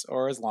 minutes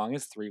or as long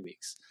as 3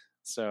 weeks.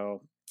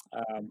 So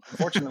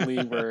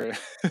unfortunately, we're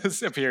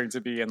appearing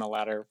to be in the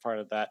latter part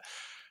of that.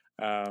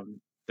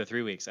 The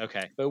 3 weeks.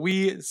 Okay. But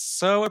we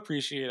so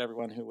appreciate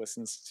everyone who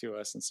listens to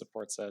us and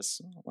supports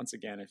us. Once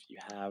again, if you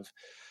have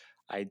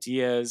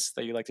ideas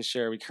that you'd like to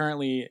share, we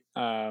currently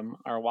are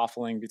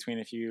waffling between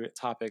a few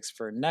topics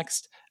for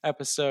next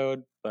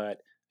episode,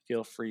 but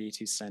feel free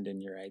to send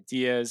in your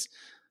ideas.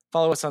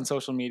 Follow us on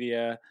social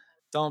media.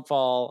 Don't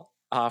fall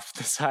off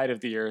the side of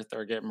the earth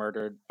or get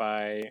murdered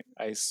by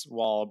ice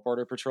wall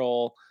border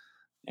patrol.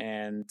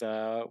 And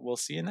we'll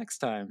see you next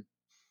time.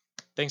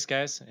 Thanks,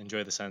 guys.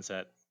 Enjoy the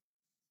sunset.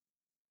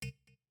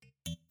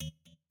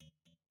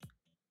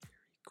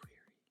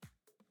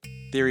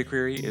 Theory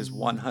Query is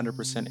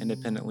 100%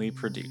 independently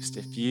produced.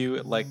 If you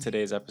like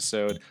today's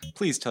episode,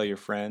 please tell your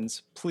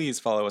friends, please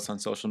follow us on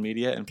social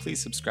media, and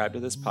please subscribe to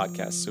this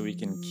podcast so we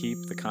can keep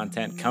the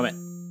content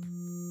coming.